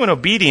genuine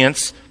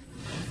obedience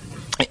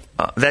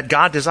that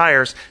God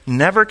desires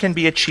never can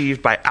be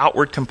achieved by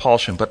outward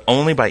compulsion, but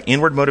only by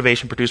inward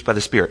motivation produced by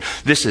the Spirit.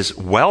 This is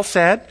well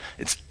said.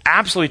 It's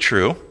absolutely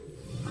true.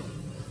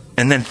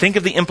 And then think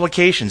of the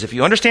implications. If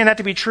you understand that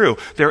to be true,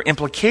 there are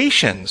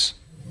implications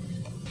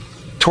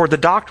toward the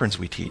doctrines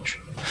we teach.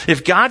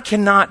 If God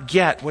cannot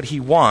get what he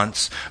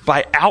wants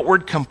by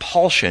outward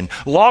compulsion,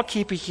 law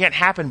keeping can't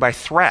happen by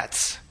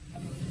threats.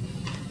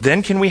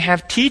 then can we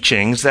have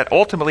teachings that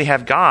ultimately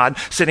have God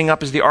sitting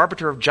up as the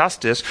arbiter of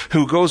justice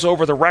who goes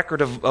over the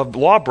record of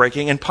law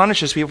breaking and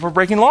punishes people for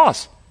breaking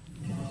laws.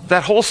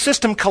 That whole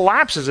system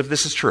collapses if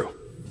this is true.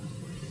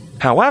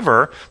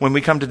 However, when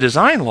we come to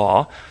design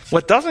law,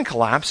 what doesn't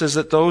collapse is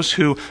that those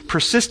who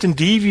persist in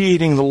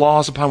deviating the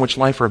laws upon which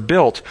life are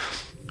built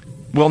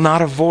will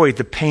not avoid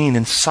the pain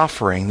and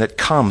suffering that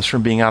comes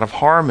from being out of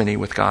harmony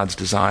with God's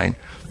design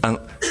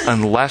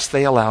unless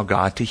they allow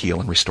God to heal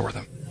and restore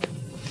them.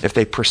 If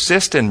they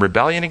persist in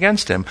rebellion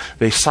against Him,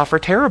 they suffer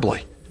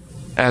terribly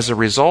as a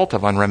result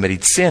of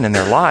unremedied sin in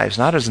their lives,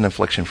 not as an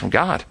affliction from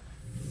God.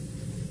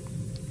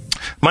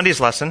 Monday's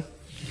lesson,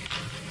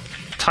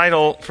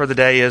 title for the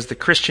day is The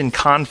Christian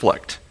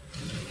Conflict.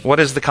 What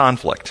is the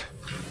conflict?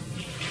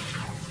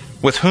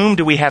 With whom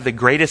do we have the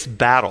greatest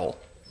battle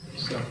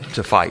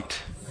to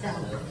fight?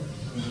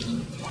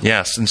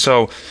 Yes, and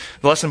so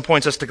the lesson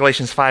points us to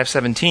Galatians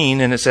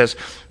 5:17, and it says,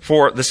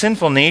 "For the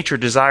sinful nature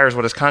desires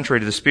what is contrary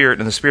to the Spirit,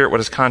 and the Spirit what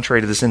is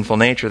contrary to the sinful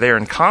nature. They are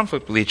in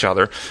conflict with each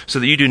other, so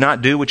that you do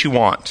not do what you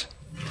want."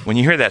 When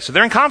you hear that, so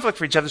they're in conflict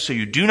for each other, so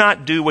you do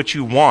not do what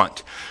you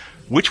want.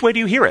 Which way do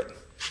you hear it?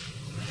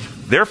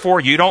 Therefore,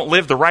 you don't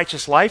live the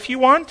righteous life you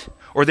want,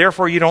 or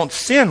therefore you don't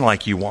sin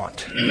like you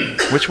want?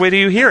 Which way do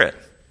you hear it?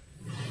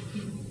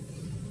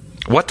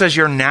 What does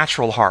your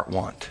natural heart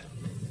want?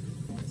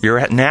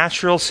 Your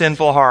natural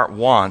sinful heart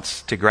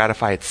wants to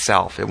gratify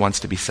itself. It wants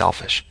to be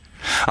selfish.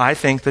 I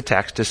think the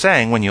text is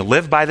saying when you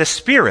live by the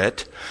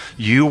Spirit,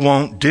 you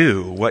won't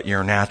do what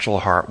your natural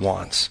heart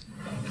wants.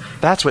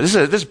 That's what this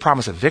is a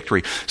promise of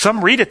victory.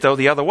 Some read it though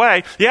the other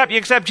way. Yep, you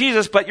accept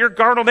Jesus, but your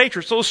carnal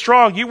nature is so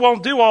strong, you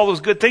won't do all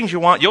those good things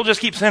you want. You'll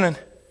just keep sinning.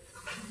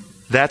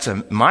 That's,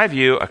 in my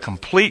view, a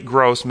complete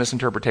gross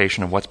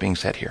misinterpretation of what's being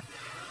said here.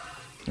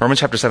 Romans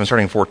chapter 7,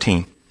 starting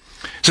 14.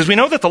 It says, "We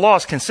know that the law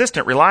is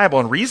consistent, reliable,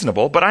 and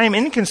reasonable, but I am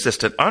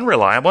inconsistent,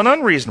 unreliable, and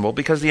unreasonable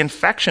because the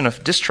infection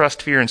of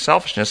distrust, fear, and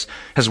selfishness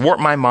has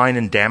warped my mind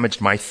and damaged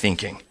my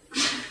thinking.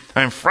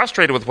 I am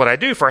frustrated with what I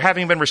do, for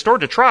having been restored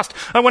to trust,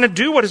 I want to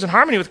do what is in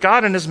harmony with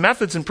God and His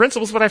methods and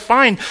principles, but I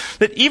find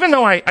that even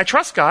though I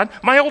trust God,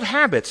 my old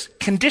habits,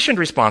 conditioned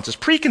responses,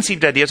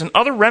 preconceived ideas, and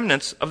other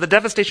remnants of the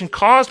devastation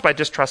caused by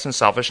distrust and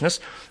selfishness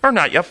are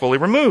not yet fully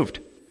removed.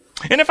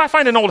 And if I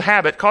find an old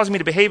habit causing me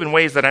to behave in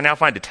ways that I now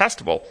find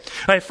detestable,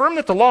 I affirm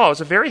that the law is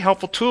a very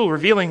helpful tool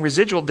revealing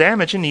residual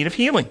damage in need of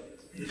healing.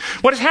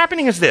 What is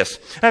happening is this.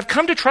 I have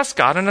come to trust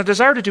God and I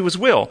desire to do His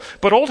will,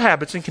 but old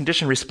habits and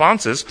conditioned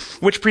responses,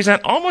 which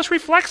present almost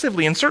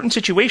reflexively in certain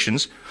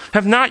situations,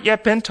 have not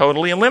yet been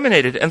totally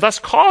eliminated and thus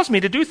cause me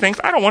to do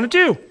things I don't want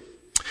to do.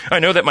 I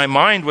know that my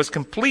mind was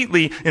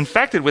completely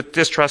infected with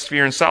distrust,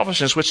 fear, and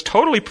selfishness, which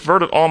totally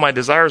perverted all my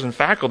desires and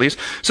faculties,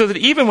 so that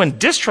even when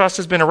distrust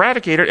has been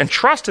eradicated and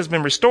trust has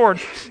been restored,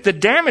 the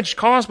damage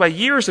caused by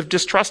years of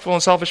distrustful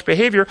and selfish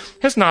behavior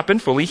has not been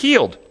fully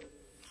healed.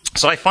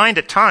 So I find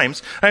at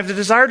times I have the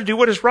desire to do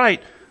what is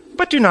right,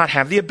 but do not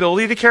have the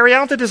ability to carry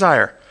out the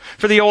desire.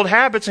 For the old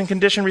habits and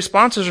conditioned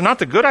responses are not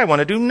the good I want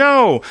to do.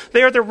 No,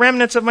 they are the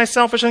remnants of my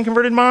selfish and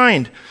converted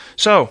mind.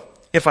 So,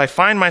 if I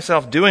find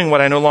myself doing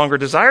what I no longer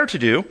desire to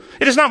do,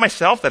 it is not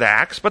myself that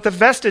acts, but the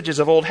vestiges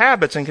of old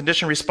habits and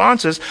conditioned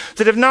responses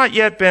that have not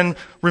yet been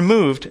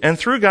removed, and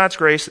through God's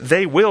grace,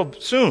 they will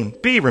soon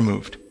be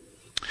removed.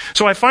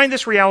 So I find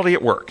this reality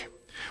at work.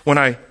 When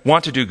I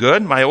want to do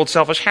good, my old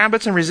selfish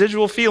habits and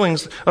residual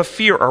feelings of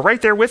fear are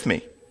right there with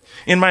me.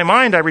 In my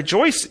mind, I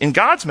rejoice in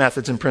God's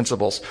methods and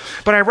principles,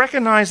 but I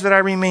recognize that I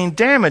remain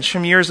damaged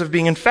from years of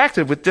being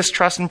infected with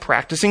distrust and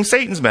practicing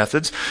Satan's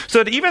methods,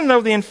 so that even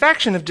though the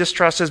infection of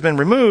distrust has been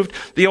removed,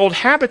 the old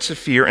habits of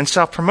fear and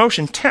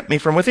self-promotion tempt me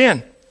from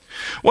within.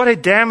 What a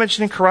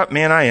damaged and corrupt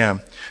man I am.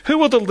 Who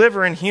will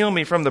deliver and heal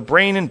me from the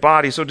brain and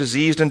body so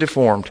diseased and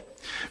deformed?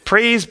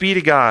 Praise be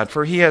to God,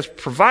 for He has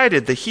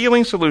provided the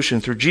healing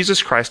solution through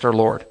Jesus Christ our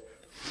Lord.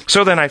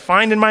 So then I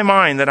find in my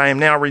mind that I am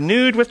now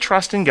renewed with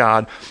trust in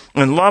God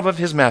and love of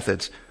His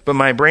methods, but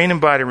my brain and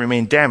body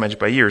remain damaged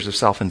by years of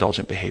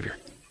self-indulgent behavior.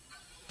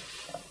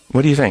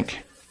 What do you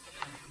think?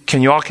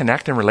 Can you all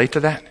connect and relate to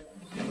that?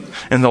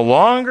 And the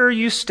longer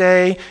you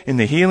stay in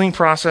the healing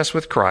process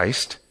with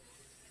Christ,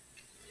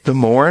 the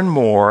more and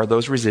more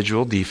those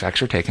residual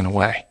defects are taken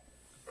away.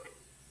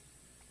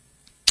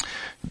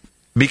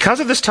 Because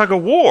of this tug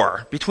of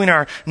war between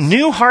our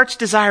new heart's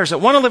desires that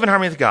want to live in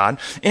harmony with God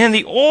and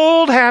the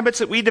old habits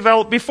that we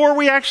developed before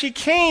we actually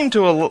came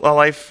to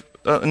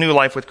a new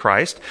life with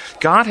Christ,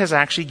 God has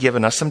actually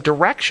given us some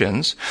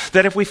directions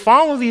that if we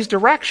follow these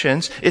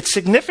directions, it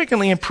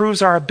significantly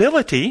improves our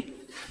ability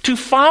to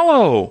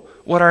follow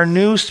what our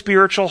new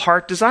spiritual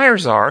heart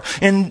desires are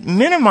and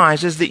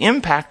minimizes the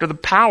impact or the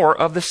power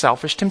of the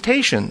selfish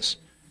temptations.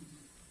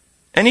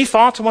 Any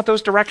thoughts on what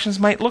those directions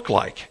might look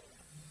like?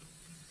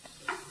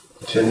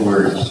 10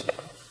 words.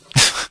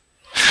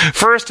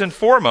 First and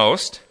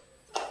foremost,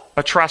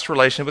 a trust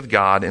relation with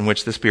God in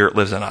which the Spirit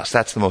lives in us.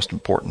 That's the most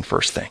important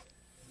first thing.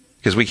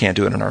 Because we can't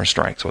do it in our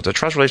strength. So it's a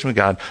trust relation with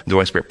God and the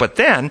Holy Spirit. But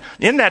then,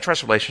 in that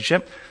trust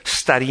relationship,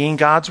 studying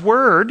God's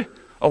Word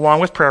along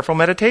with prayerful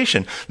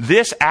meditation.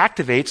 This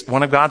activates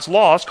one of God's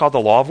laws called the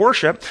law of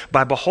worship.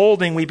 By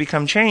beholding, we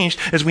become changed.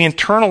 As we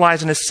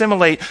internalize and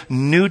assimilate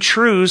new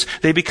truths,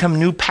 they become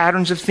new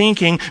patterns of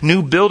thinking,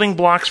 new building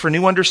blocks for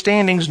new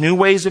understandings, new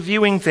ways of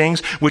viewing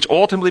things, which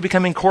ultimately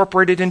become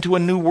incorporated into a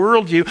new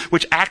worldview,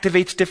 which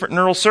activates different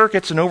neural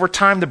circuits. And over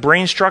time, the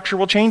brain structure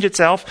will change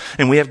itself.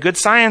 And we have good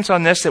science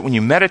on this, that when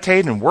you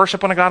meditate and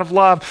worship on a God of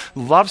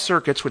love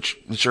circuits, which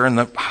are in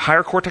the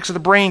higher cortex of the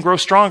brain, grow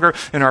stronger,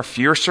 and our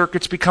fear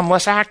circuits become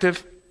less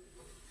active.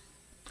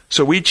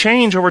 So we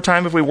change over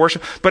time if we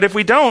worship. But if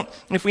we don't,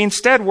 if we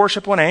instead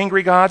worship on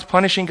angry gods,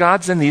 punishing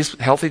gods, then these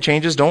healthy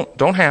changes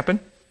don't happen.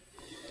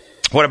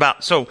 What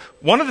about, so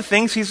one of the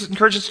things he's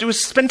encouraged us to do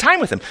is spend time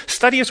with him,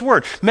 study his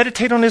word,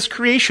 meditate on his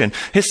creation,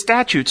 his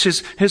statutes,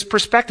 his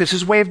perspectives,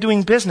 his way of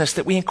doing business,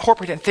 that we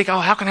incorporate it and think,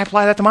 how can I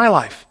apply that to my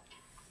life?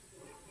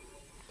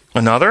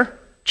 Another,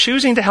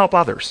 choosing to help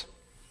others.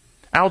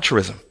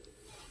 Altruism.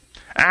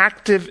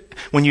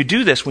 When you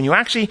do this, when you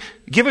actually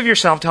give of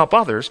yourself to help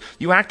others,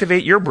 you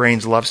activate your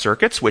brain's love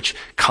circuits, which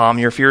calm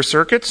your fear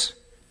circuits.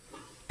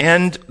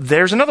 And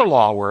there's another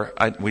law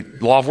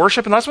law of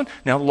worship, and last one,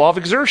 now the law of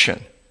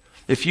exertion.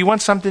 If you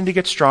want something to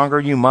get stronger,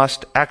 you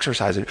must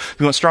exercise it. If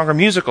you want stronger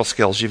musical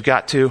skills, you've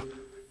got to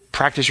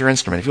practice your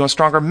instrument. If you want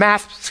stronger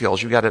math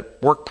skills, you've got to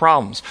work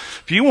problems.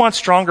 If you want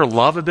stronger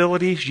love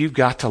abilities, you've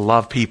got to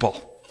love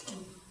people.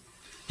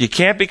 You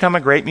can't become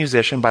a great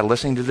musician by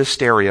listening to the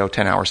stereo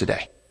 10 hours a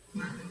day.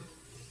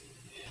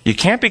 You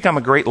can't become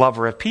a great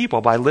lover of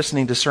people by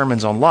listening to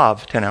sermons on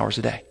love 10 hours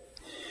a day.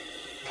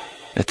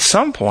 At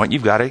some point,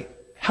 you've got to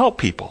help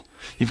people.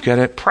 You've got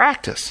to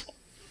practice.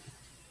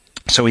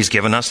 So he's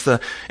given us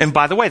and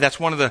by the way, that's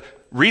one of the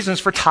reasons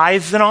for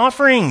tithes and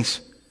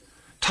offerings.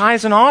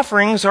 Tithes and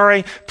offerings are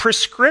a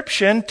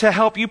prescription to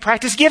help you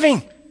practice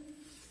giving.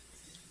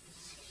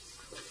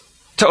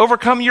 To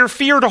overcome your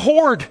fear to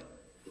hoard.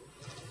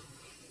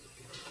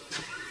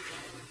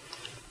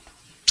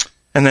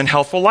 And then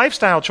healthful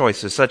lifestyle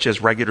choices, such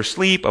as regular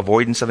sleep,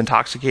 avoidance of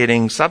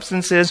intoxicating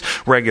substances,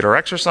 regular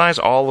exercise,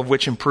 all of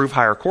which improve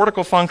higher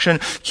cortical function,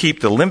 keep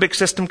the limbic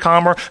system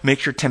calmer,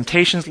 make your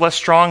temptations less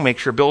strong,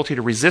 make your ability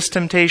to resist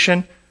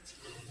temptation.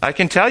 I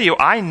can tell you,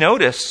 I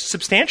notice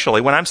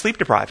substantially when I'm sleep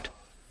deprived.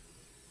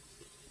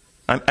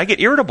 I get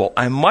irritable.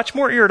 I'm much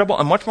more irritable.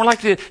 I'm much more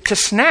likely to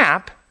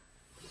snap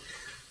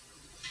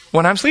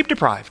when I'm sleep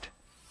deprived.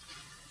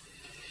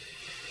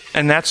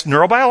 And that's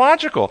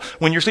neurobiological.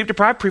 When you're sleep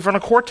deprived, prefrontal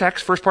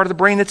cortex, first part of the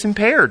brain, that's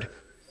impaired.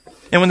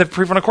 And when the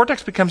prefrontal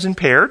cortex becomes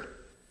impaired,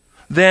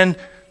 then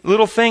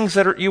little things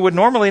that you would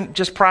normally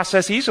just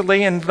process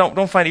easily and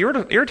don't find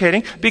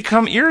irritating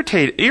become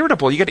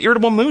irritable. You get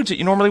irritable moods that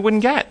you normally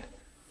wouldn't get.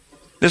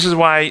 This is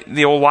why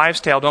the old wives'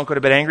 tale, don't go to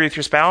bed angry with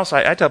your spouse.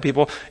 I tell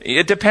people,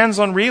 it depends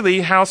on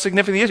really how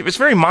significant the issue. If it's a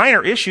very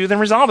minor issue, then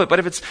resolve it. But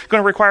if it's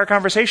going to require a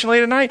conversation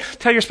late at night,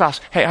 tell your spouse,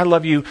 hey, I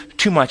love you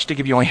too much to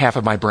give you only half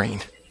of my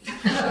brain.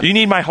 You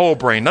need my whole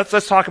brain.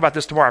 Let's talk about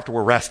this tomorrow after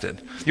we're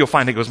rested. You'll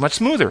find it goes much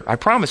smoother. I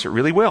promise it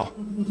really will.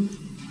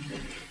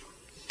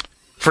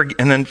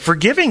 And then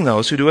forgiving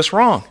those who do us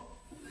wrong.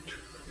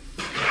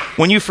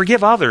 When you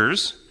forgive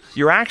others,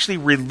 you're actually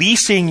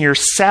releasing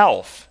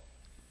yourself.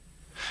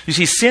 You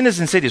see, sin is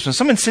insidious. When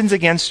someone sins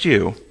against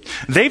you,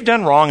 they've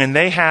done wrong and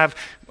they have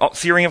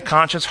searing of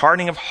conscience,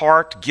 hardening of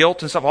heart,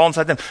 guilt and stuff all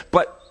inside them.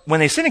 But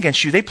when they sin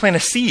against you, they plant a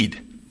seed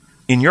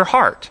in your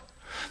heart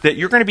that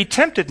you're going to be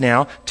tempted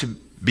now to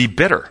be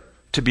bitter,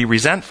 to be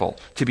resentful,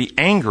 to be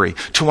angry,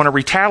 to want to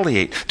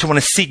retaliate, to want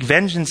to seek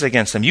vengeance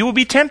against them. You will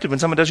be tempted when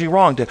someone does you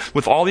wrong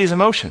with all these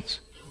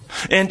emotions.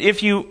 And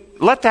if you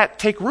let that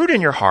take root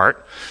in your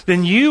heart,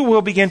 then you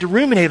will begin to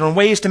ruminate on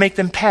ways to make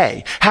them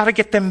pay, how to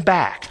get them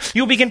back.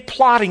 You'll begin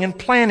plotting and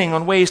planning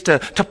on ways to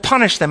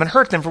punish them and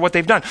hurt them for what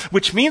they've done,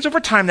 which means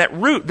over time that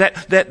root,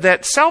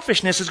 that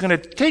selfishness is going to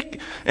take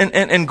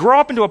and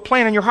grow up into a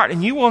plan in your heart,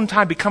 and you will in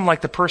time become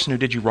like the person who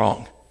did you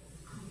wrong.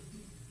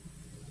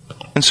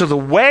 And so the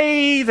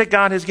way that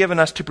God has given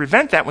us to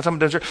prevent that when someone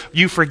does it,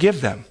 you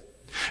forgive them.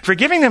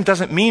 Forgiving them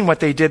doesn't mean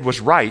what they did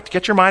was right.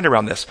 Get your mind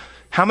around this.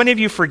 How many of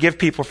you forgive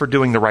people for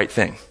doing the right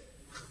thing?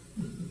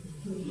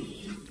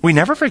 We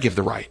never forgive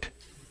the right.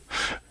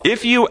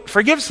 If you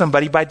forgive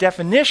somebody, by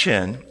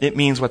definition, it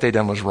means what they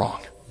done was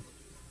wrong.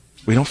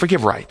 We don't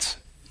forgive rights.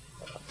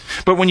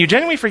 But when you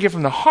genuinely forgive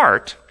from the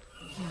heart,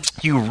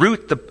 you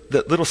root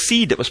the little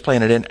seed that was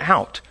planted in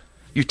out.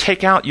 You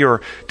take out your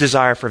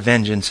desire for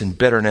vengeance and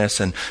bitterness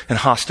and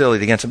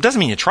hostility against them. Doesn't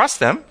mean you trust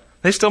them.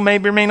 They still may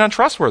remain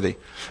untrustworthy.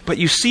 But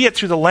you see it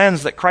through the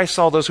lens that Christ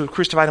saw those who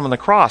crucified him on the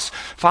cross.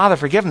 Father,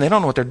 forgive them. They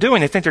don't know what they're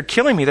doing. They think they're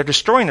killing me. They're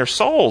destroying their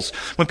souls.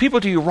 When people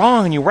do you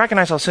wrong and you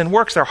recognize how sin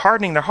works, they're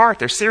hardening their heart.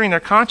 They're searing their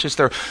conscience.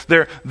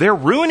 They're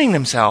ruining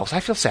themselves.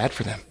 I feel sad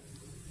for them.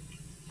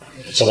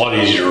 It's a lot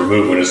easier to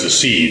remove when it's a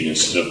seed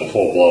instead of a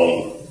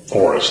full-blown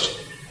forest.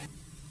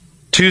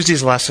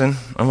 Tuesday's lesson,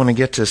 I want to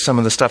get to some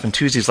of the stuff in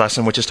Tuesday's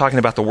lesson, which is talking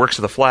about the works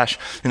of the flesh,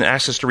 and it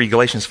asks us to read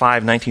Galatians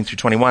 5:19 through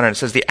 21, and it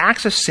says, the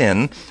acts of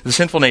sin, the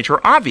sinful nature,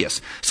 are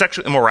obvious.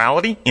 Sexual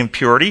immorality,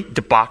 impurity,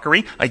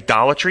 debauchery,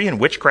 idolatry, and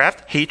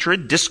witchcraft,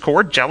 hatred,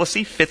 discord,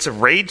 jealousy, fits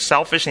of rage,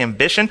 selfish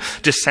ambition,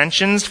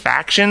 dissensions,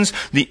 factions,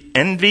 the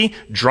envy,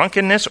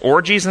 drunkenness,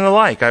 orgies, and the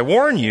like. I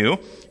warn you,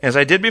 as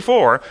I did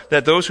before,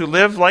 that those who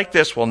live like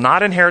this will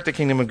not inherit the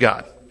kingdom of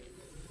God.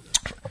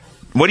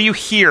 What do you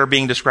hear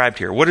being described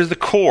here? What is the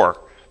core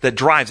that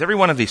drives every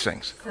one of these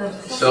things?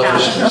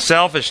 Selfishness.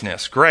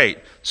 Selfishness. Great.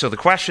 So the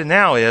question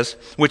now is,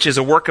 which is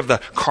a work of the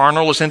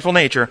carnal or sinful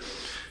nature,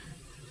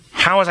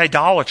 how is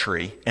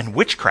idolatry and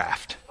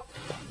witchcraft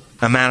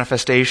a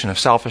manifestation of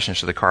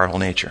selfishness of the carnal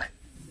nature?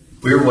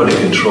 We're wanting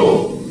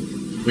control.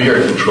 We are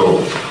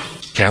controlled.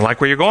 Okay, I like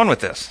where you're going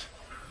with this.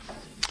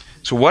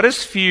 So what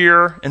does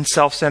fear and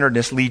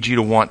self-centeredness lead you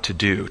to want to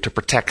do? To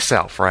protect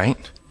self, right?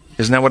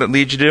 Isn't that what it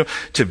leads you to do?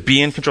 To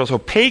be in control. So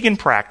pagan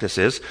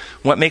practices,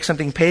 what makes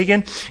something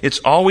pagan? It's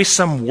always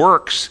some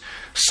works,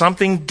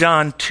 something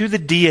done to the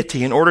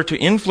deity in order to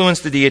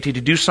influence the deity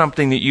to do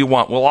something that you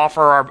want. We'll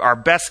offer our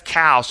best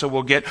cow so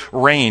we'll get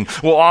rain.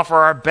 We'll offer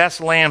our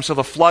best lamb so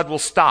the flood will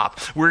stop.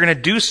 We're going to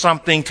do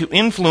something to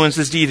influence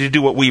this deity to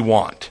do what we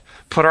want.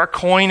 Put our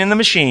coin in the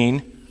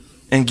machine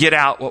and get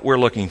out what we're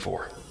looking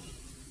for.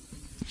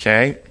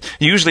 Okay?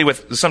 Usually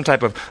with some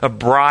type of a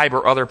bribe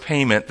or other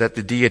payment that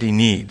the deity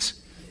needs.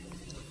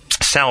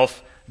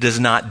 Self does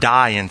not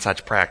die in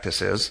such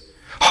practices.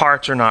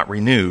 Hearts are not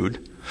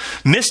renewed.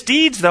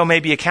 Misdeeds, though, may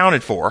be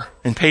accounted for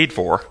and paid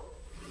for,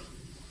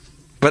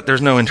 but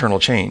there's no internal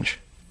change.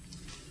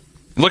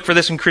 Look for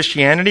this in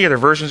Christianity. Are there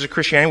versions of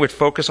Christianity which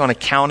focus on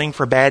accounting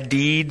for bad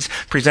deeds,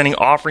 presenting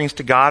offerings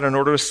to God in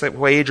order to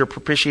assuage or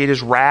propitiate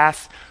His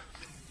wrath?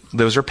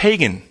 Those are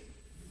pagan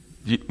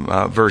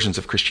versions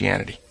of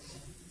Christianity.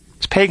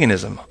 It's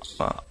paganism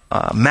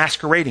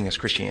masquerading as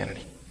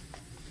Christianity.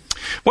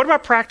 What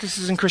about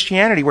practices in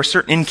Christianity where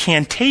certain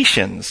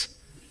incantations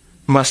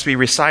must be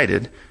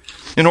recited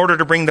in order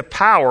to bring the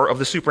power of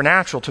the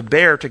supernatural to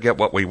bear to get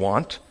what we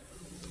want,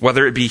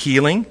 whether it be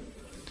healing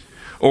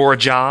or a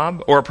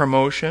job or a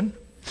promotion?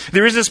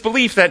 There is this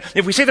belief that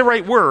if we say the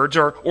right words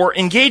or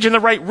engage in the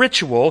right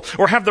ritual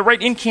or have the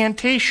right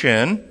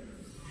incantation,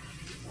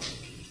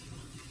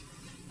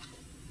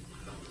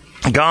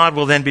 God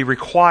will then be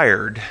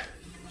required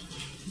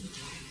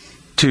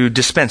to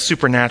dispense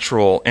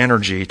supernatural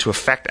energy to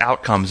affect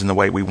outcomes in the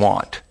way we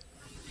want.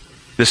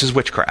 This is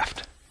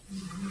witchcraft,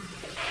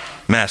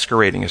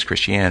 masquerading as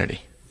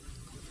Christianity.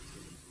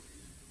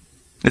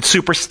 It's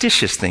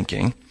superstitious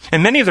thinking,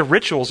 and many of the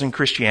rituals in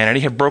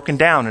Christianity have broken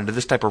down into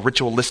this type of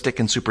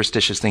ritualistic and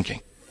superstitious thinking.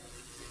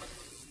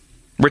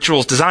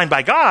 Rituals designed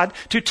by God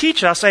to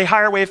teach us a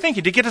higher way of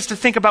thinking, to get us to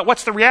think about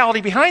what's the reality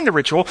behind the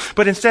ritual,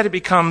 but instead it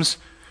becomes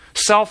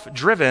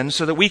self-driven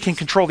so that we can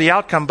control the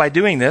outcome by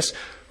doing this.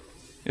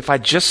 If I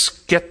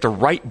just get the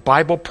right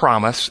Bible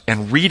promise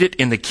and read it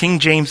in the King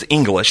James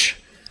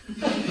English,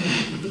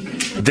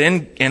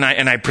 then and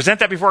I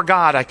present that before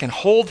God, I can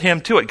hold Him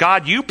to it.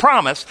 God, you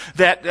promise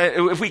that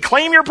if we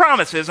claim your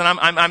promises, and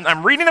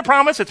I'm reading the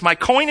promise, it's my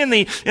coin in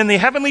the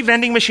heavenly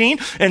vending machine,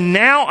 and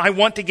now I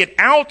want to get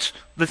out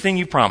the thing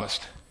you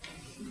promised.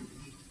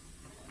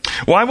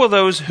 Why will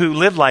those who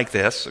live like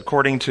this,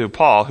 according to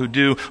Paul, who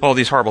do all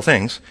these horrible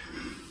things,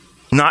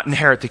 not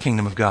inherit the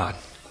kingdom of God?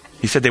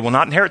 He said they will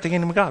not inherit the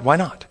kingdom of God. Why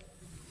not?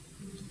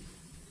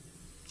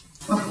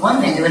 Well, for one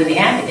thing, they wouldn't be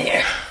happy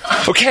there.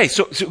 Okay,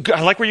 so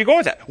I like where you're going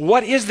with that.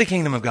 What is the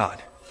kingdom of God?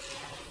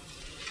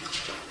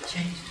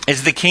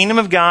 Is the kingdom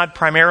of God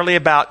primarily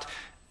about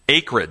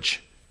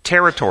acreage,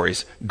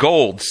 territories,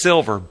 gold,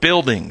 silver,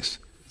 buildings,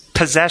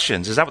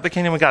 possessions? Is that what the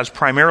kingdom of God is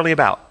primarily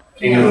about? The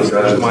kingdom of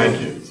God is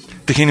within you.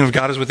 The kingdom of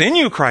God is within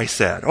you, Christ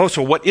said. Oh,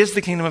 so what is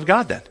the kingdom of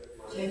God then?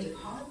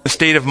 A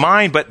state of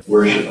mind, but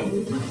Worship.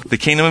 the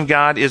kingdom of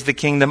God is the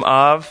kingdom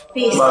of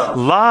Peace.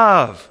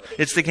 love.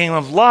 It's the kingdom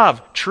of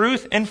love,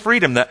 truth, and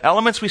freedom. The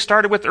elements we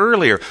started with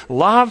earlier.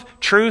 Love,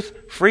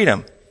 truth,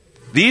 freedom.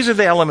 These are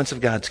the elements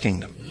of God's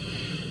kingdom.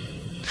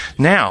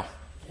 Now,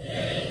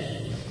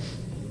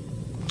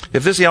 if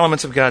this is the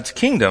elements of God's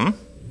kingdom,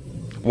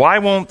 why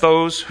won't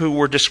those who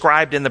were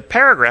described in the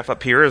paragraph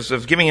up here as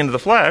of giving into the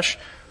flesh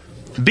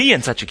be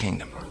in such a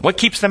kingdom? What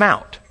keeps them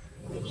out?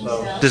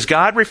 Does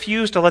God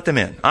refuse to let them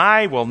in?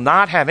 I will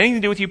not have anything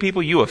to do with you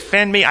people. You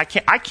offend me. I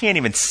can't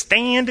even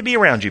stand to be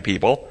around you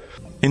people.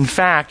 In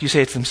fact, you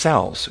say it's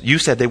themselves. You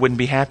said they wouldn't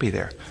be happy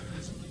there.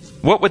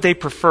 What would they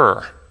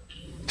prefer?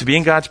 To be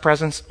in God's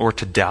presence or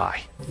to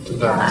die? To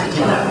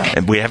die.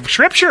 And we have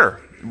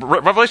scripture.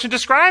 Revelation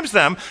describes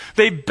them.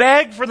 They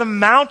beg for the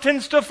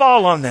mountains to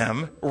fall on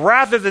them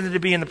rather than to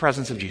be in the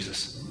presence of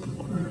Jesus.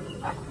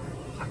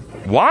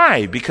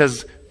 Why?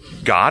 Because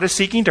God is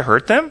seeking to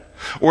hurt them?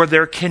 Or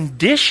their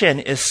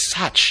condition is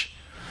such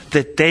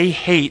that they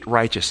hate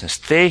righteousness.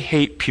 They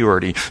hate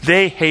purity.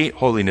 They hate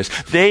holiness.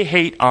 They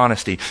hate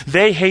honesty.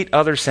 They hate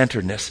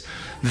other-centeredness.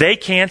 They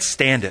can't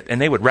stand it,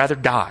 and they would rather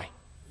die.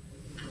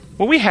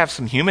 Well, we have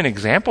some human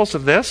examples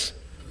of this.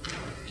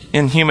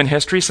 in human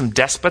history, some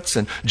despots,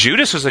 and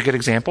Judas is a good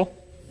example.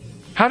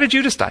 How did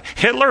Judas die?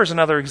 Hitler is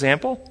another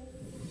example.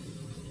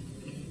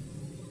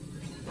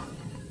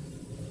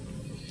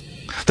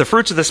 The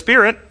fruits of the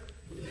Spirit,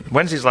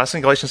 Wednesday's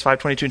lesson, Galatians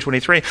 5:22 and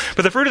 23.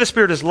 But the fruit of the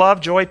Spirit is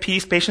love, joy,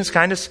 peace, patience,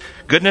 kindness,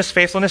 goodness,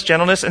 faithfulness,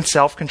 gentleness, and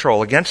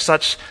self-control. Against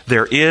such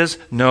there is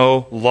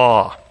no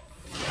law.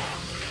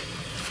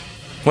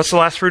 What's the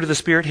last fruit of the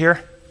Spirit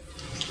here?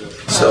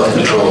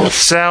 Self-control.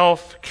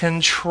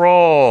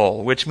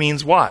 Self-control, which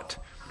means what?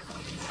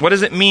 What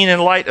does it mean in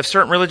light of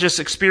certain religious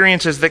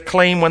experiences that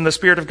claim when the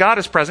Spirit of God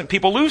is present,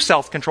 people lose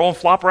self-control and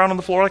flop around on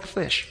the floor like a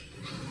fish?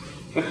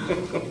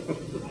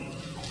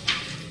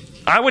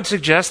 I would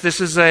suggest this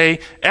is a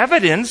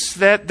evidence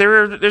that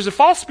there's a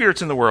false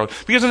spirits in the world.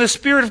 Because when the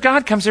Spirit of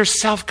God comes,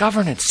 there's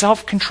self-governance.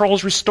 Self-control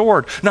is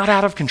restored, not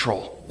out of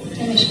control. And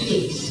there's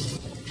peace.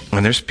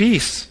 And there's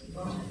peace.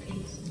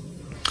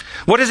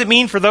 What does it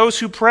mean for those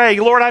who pray,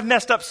 Lord, I've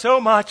messed up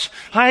so much.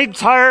 I'm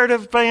tired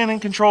of being in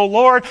control.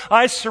 Lord,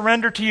 I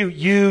surrender to you.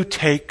 You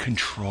take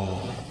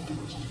control.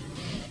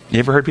 You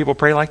ever heard people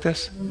pray like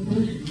this?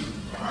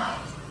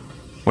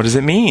 What does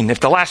it mean?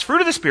 If the last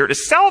fruit of the Spirit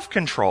is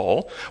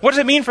self-control, what does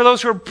it mean for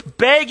those who are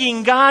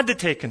begging God to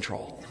take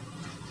control?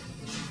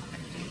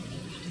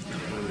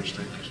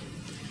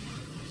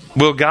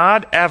 Will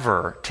God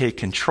ever take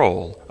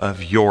control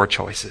of your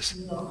choices?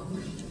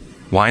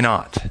 Why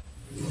not?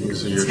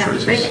 These are your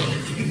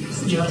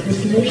choices.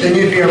 Then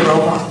you'd be a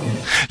robot.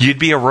 You'd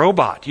be a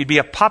robot. You'd be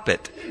a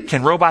puppet.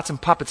 Can robots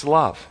and puppets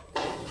love?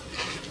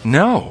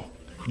 No.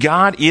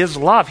 God is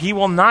love. He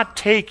will not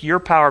take your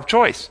power of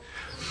choice.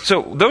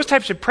 So those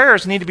types of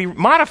prayers need to be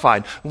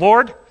modified.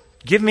 Lord,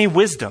 give me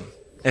wisdom,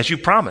 as you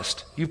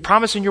promised. You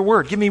promised in your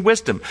word. Give me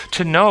wisdom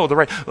to know the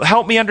right.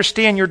 Help me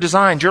understand your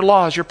designs, your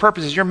laws, your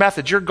purposes, your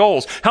methods, your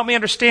goals. Help me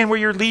understand where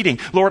you're leading.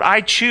 Lord,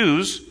 I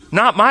choose,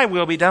 not my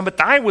will be done, but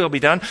thy will be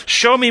done.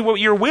 Show me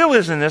what your will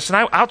is in this,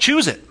 and I'll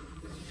choose it.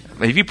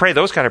 If you pray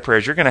those kind of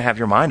prayers, you're going to have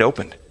your mind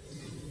opened.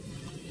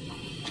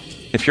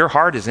 If your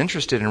heart is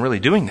interested in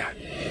really doing that,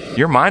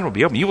 your mind will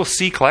be open. You will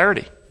see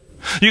clarity.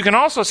 You can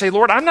also say,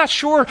 Lord, I'm not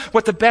sure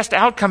what the best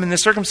outcome in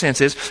this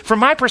circumstance is. From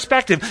my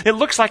perspective, it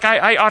looks like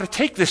I ought to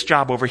take this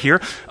job over here,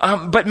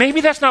 but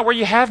maybe that's not where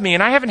you have me,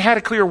 and I haven't had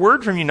a clear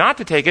word from you not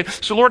to take it.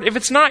 So, Lord, if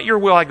it's not your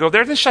will I go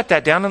there, then shut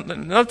that down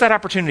and let that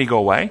opportunity go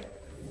away.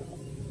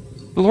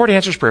 The Lord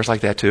answers prayers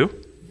like that too.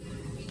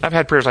 I've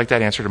had prayers like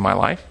that answered in my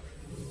life.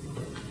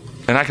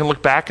 And I can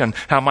look back on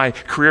how my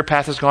career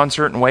path has gone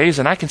certain ways,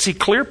 and I can see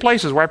clear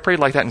places where I prayed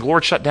like that, and the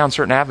Lord shut down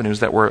certain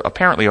avenues that were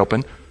apparently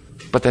open,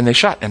 but then they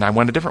shut, and I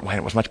went a different way,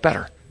 and it was much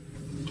better.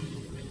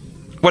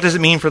 What does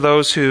it mean for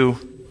those who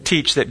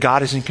teach that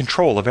God is in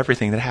control of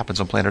everything that happens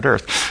on planet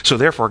Earth? So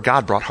therefore,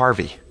 God brought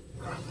Harvey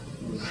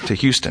to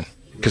Houston,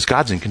 because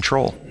God's in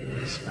control.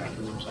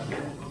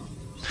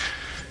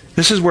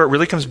 This is where it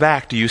really comes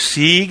back. Do you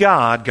see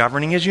God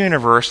governing his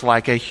universe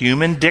like a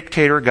human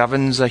dictator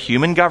governs a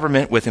human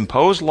government with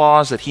imposed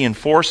laws that he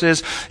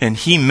enforces and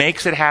he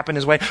makes it happen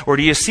his way? Or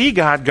do you see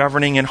God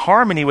governing in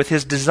harmony with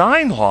his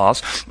design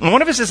laws? And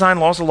one of his design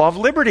laws is the law of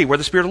liberty. Where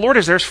the Spirit of the Lord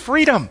is, there's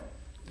freedom.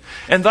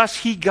 And thus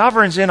he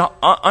governs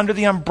under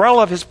the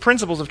umbrella of his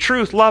principles of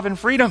truth, love, and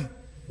freedom.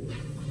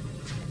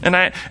 And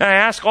I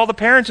ask all the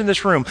parents in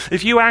this room,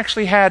 if you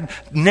actually had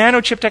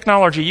nanochip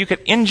technology you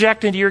could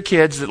inject into your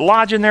kids that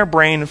lodge in their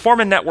brain and form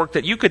a network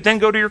that you could then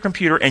go to your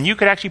computer and you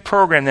could actually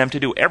program them to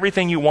do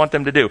everything you want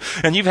them to do.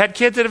 And you've had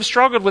kids that have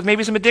struggled with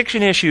maybe some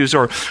addiction issues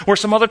or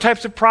some other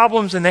types of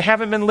problems and they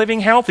haven't been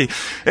living healthy.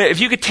 If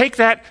you could take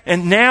that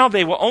and now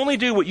they will only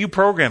do what you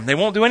program. They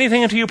won't do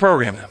anything until you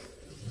program them.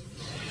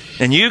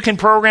 And you can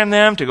program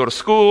them to go to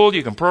school.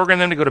 You can program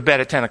them to go to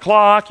bed at 10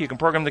 o'clock. You can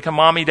program them to come,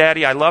 Mommy,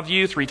 Daddy, I love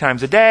you 3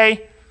 times a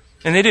day.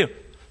 And they do.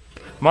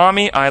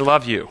 Mommy, I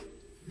love you.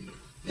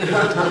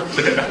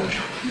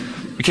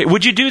 Okay,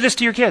 would you do this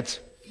to your kids?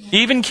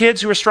 Even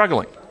kids who are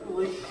struggling.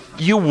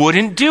 You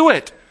wouldn't do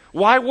it.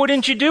 Why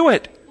wouldn't you do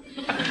it?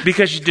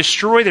 Because you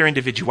destroy their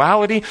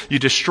individuality. You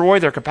destroy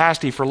their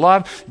capacity for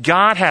love.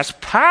 God has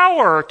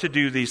power to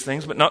do these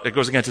things, but it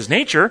goes against his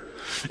nature.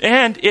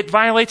 And it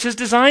violates his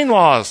design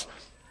laws.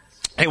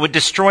 It would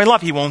destroy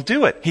love. He won't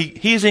do it.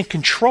 He's in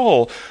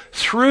control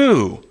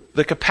through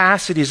the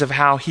capacities of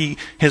how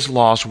his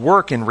laws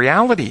work in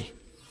reality.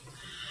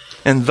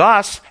 And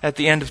thus, at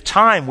the end of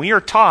time, we are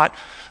taught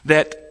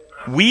that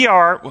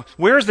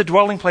where is the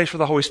dwelling place for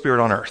the Holy Spirit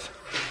on earth?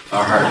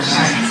 Our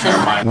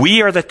hearts.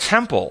 We are the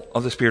temple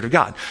of the Spirit of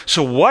God.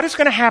 So what is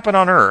going to happen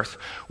on earth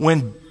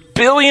when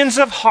billions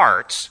of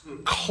hearts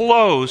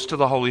close to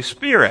the Holy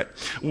Spirit?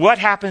 What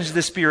happens to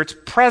the Spirit's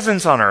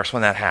presence on earth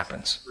when that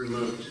happens?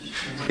 Removed.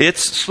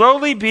 It's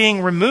slowly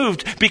being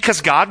removed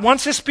because God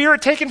wants his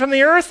Spirit taken from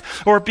the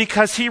earth, or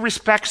because he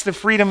respects the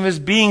freedom of his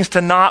beings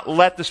to not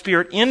let the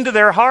Spirit into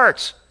their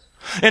hearts.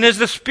 And as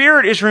the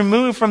Spirit is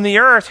removed from the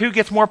earth, who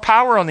gets more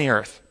power on the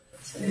earth?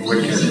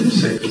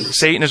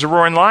 Satan is a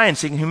roaring lion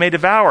seeking who may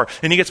devour.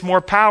 And he gets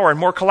more power and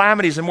more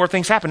calamities and more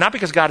things happen. Not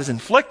because God is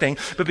inflicting,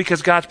 but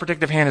because God's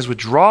protective hand is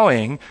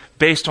withdrawing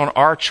based on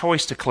our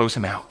choice to close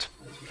him out.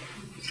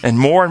 And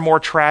more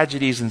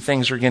tragedies and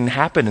things are going to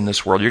happen in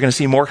this world. You're going to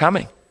see more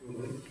coming.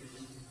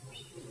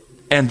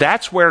 And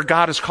that's where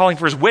God is calling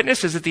for his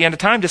witnesses at the end of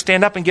time to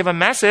stand up and give a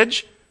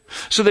message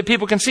so that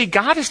people can see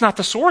God is not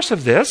the source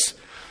of this.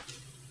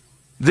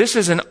 This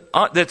is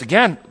that's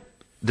again,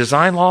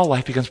 design law,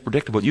 life becomes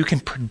predictable. You can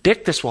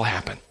predict this will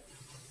happen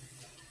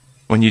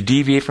when you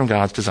deviate from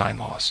God's design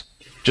laws.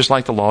 Just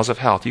like the laws of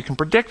health. You can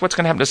predict what's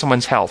going to happen to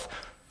someone's health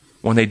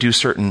when they do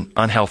certain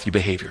unhealthy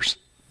behaviors.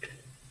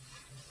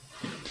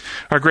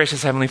 Our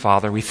gracious Heavenly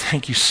Father, we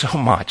thank you so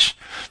much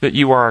that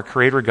you are our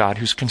Creator God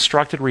who's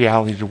constructed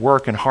reality to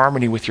work in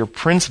harmony with your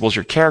principles,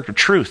 your character,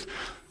 truth,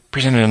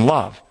 presented in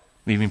love,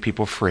 leaving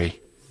people free.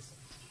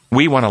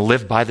 We want to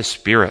live by the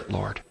Spirit,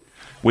 Lord.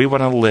 We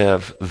want to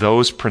live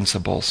those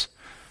principles,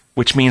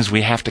 which means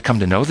we have to come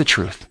to know the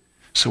truth.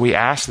 So we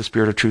ask the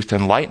Spirit of truth to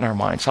enlighten our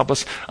minds, help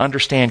us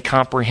understand,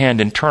 comprehend,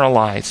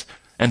 internalize,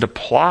 and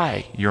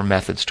apply your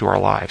methods to our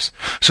lives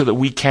so that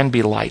we can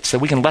be lights, that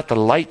we can let the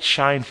light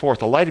shine forth,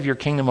 the light of your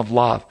kingdom of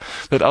love,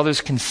 that others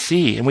can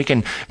see, and we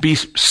can be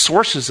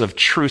sources of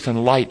truth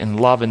and light and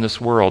love in this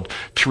world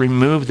to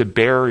remove the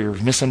barrier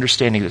of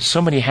misunderstanding that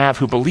so many have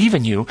who believe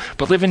in you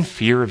but live in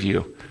fear of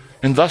you.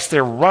 And thus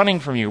they're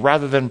running from you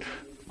rather than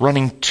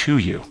running to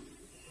you.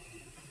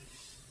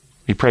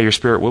 We pray your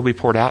Spirit will be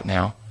poured out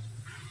now,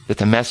 that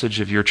the message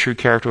of your true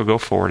character will go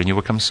forward and you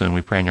will come soon.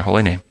 We pray in your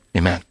holy name.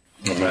 Amen.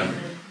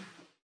 Amen.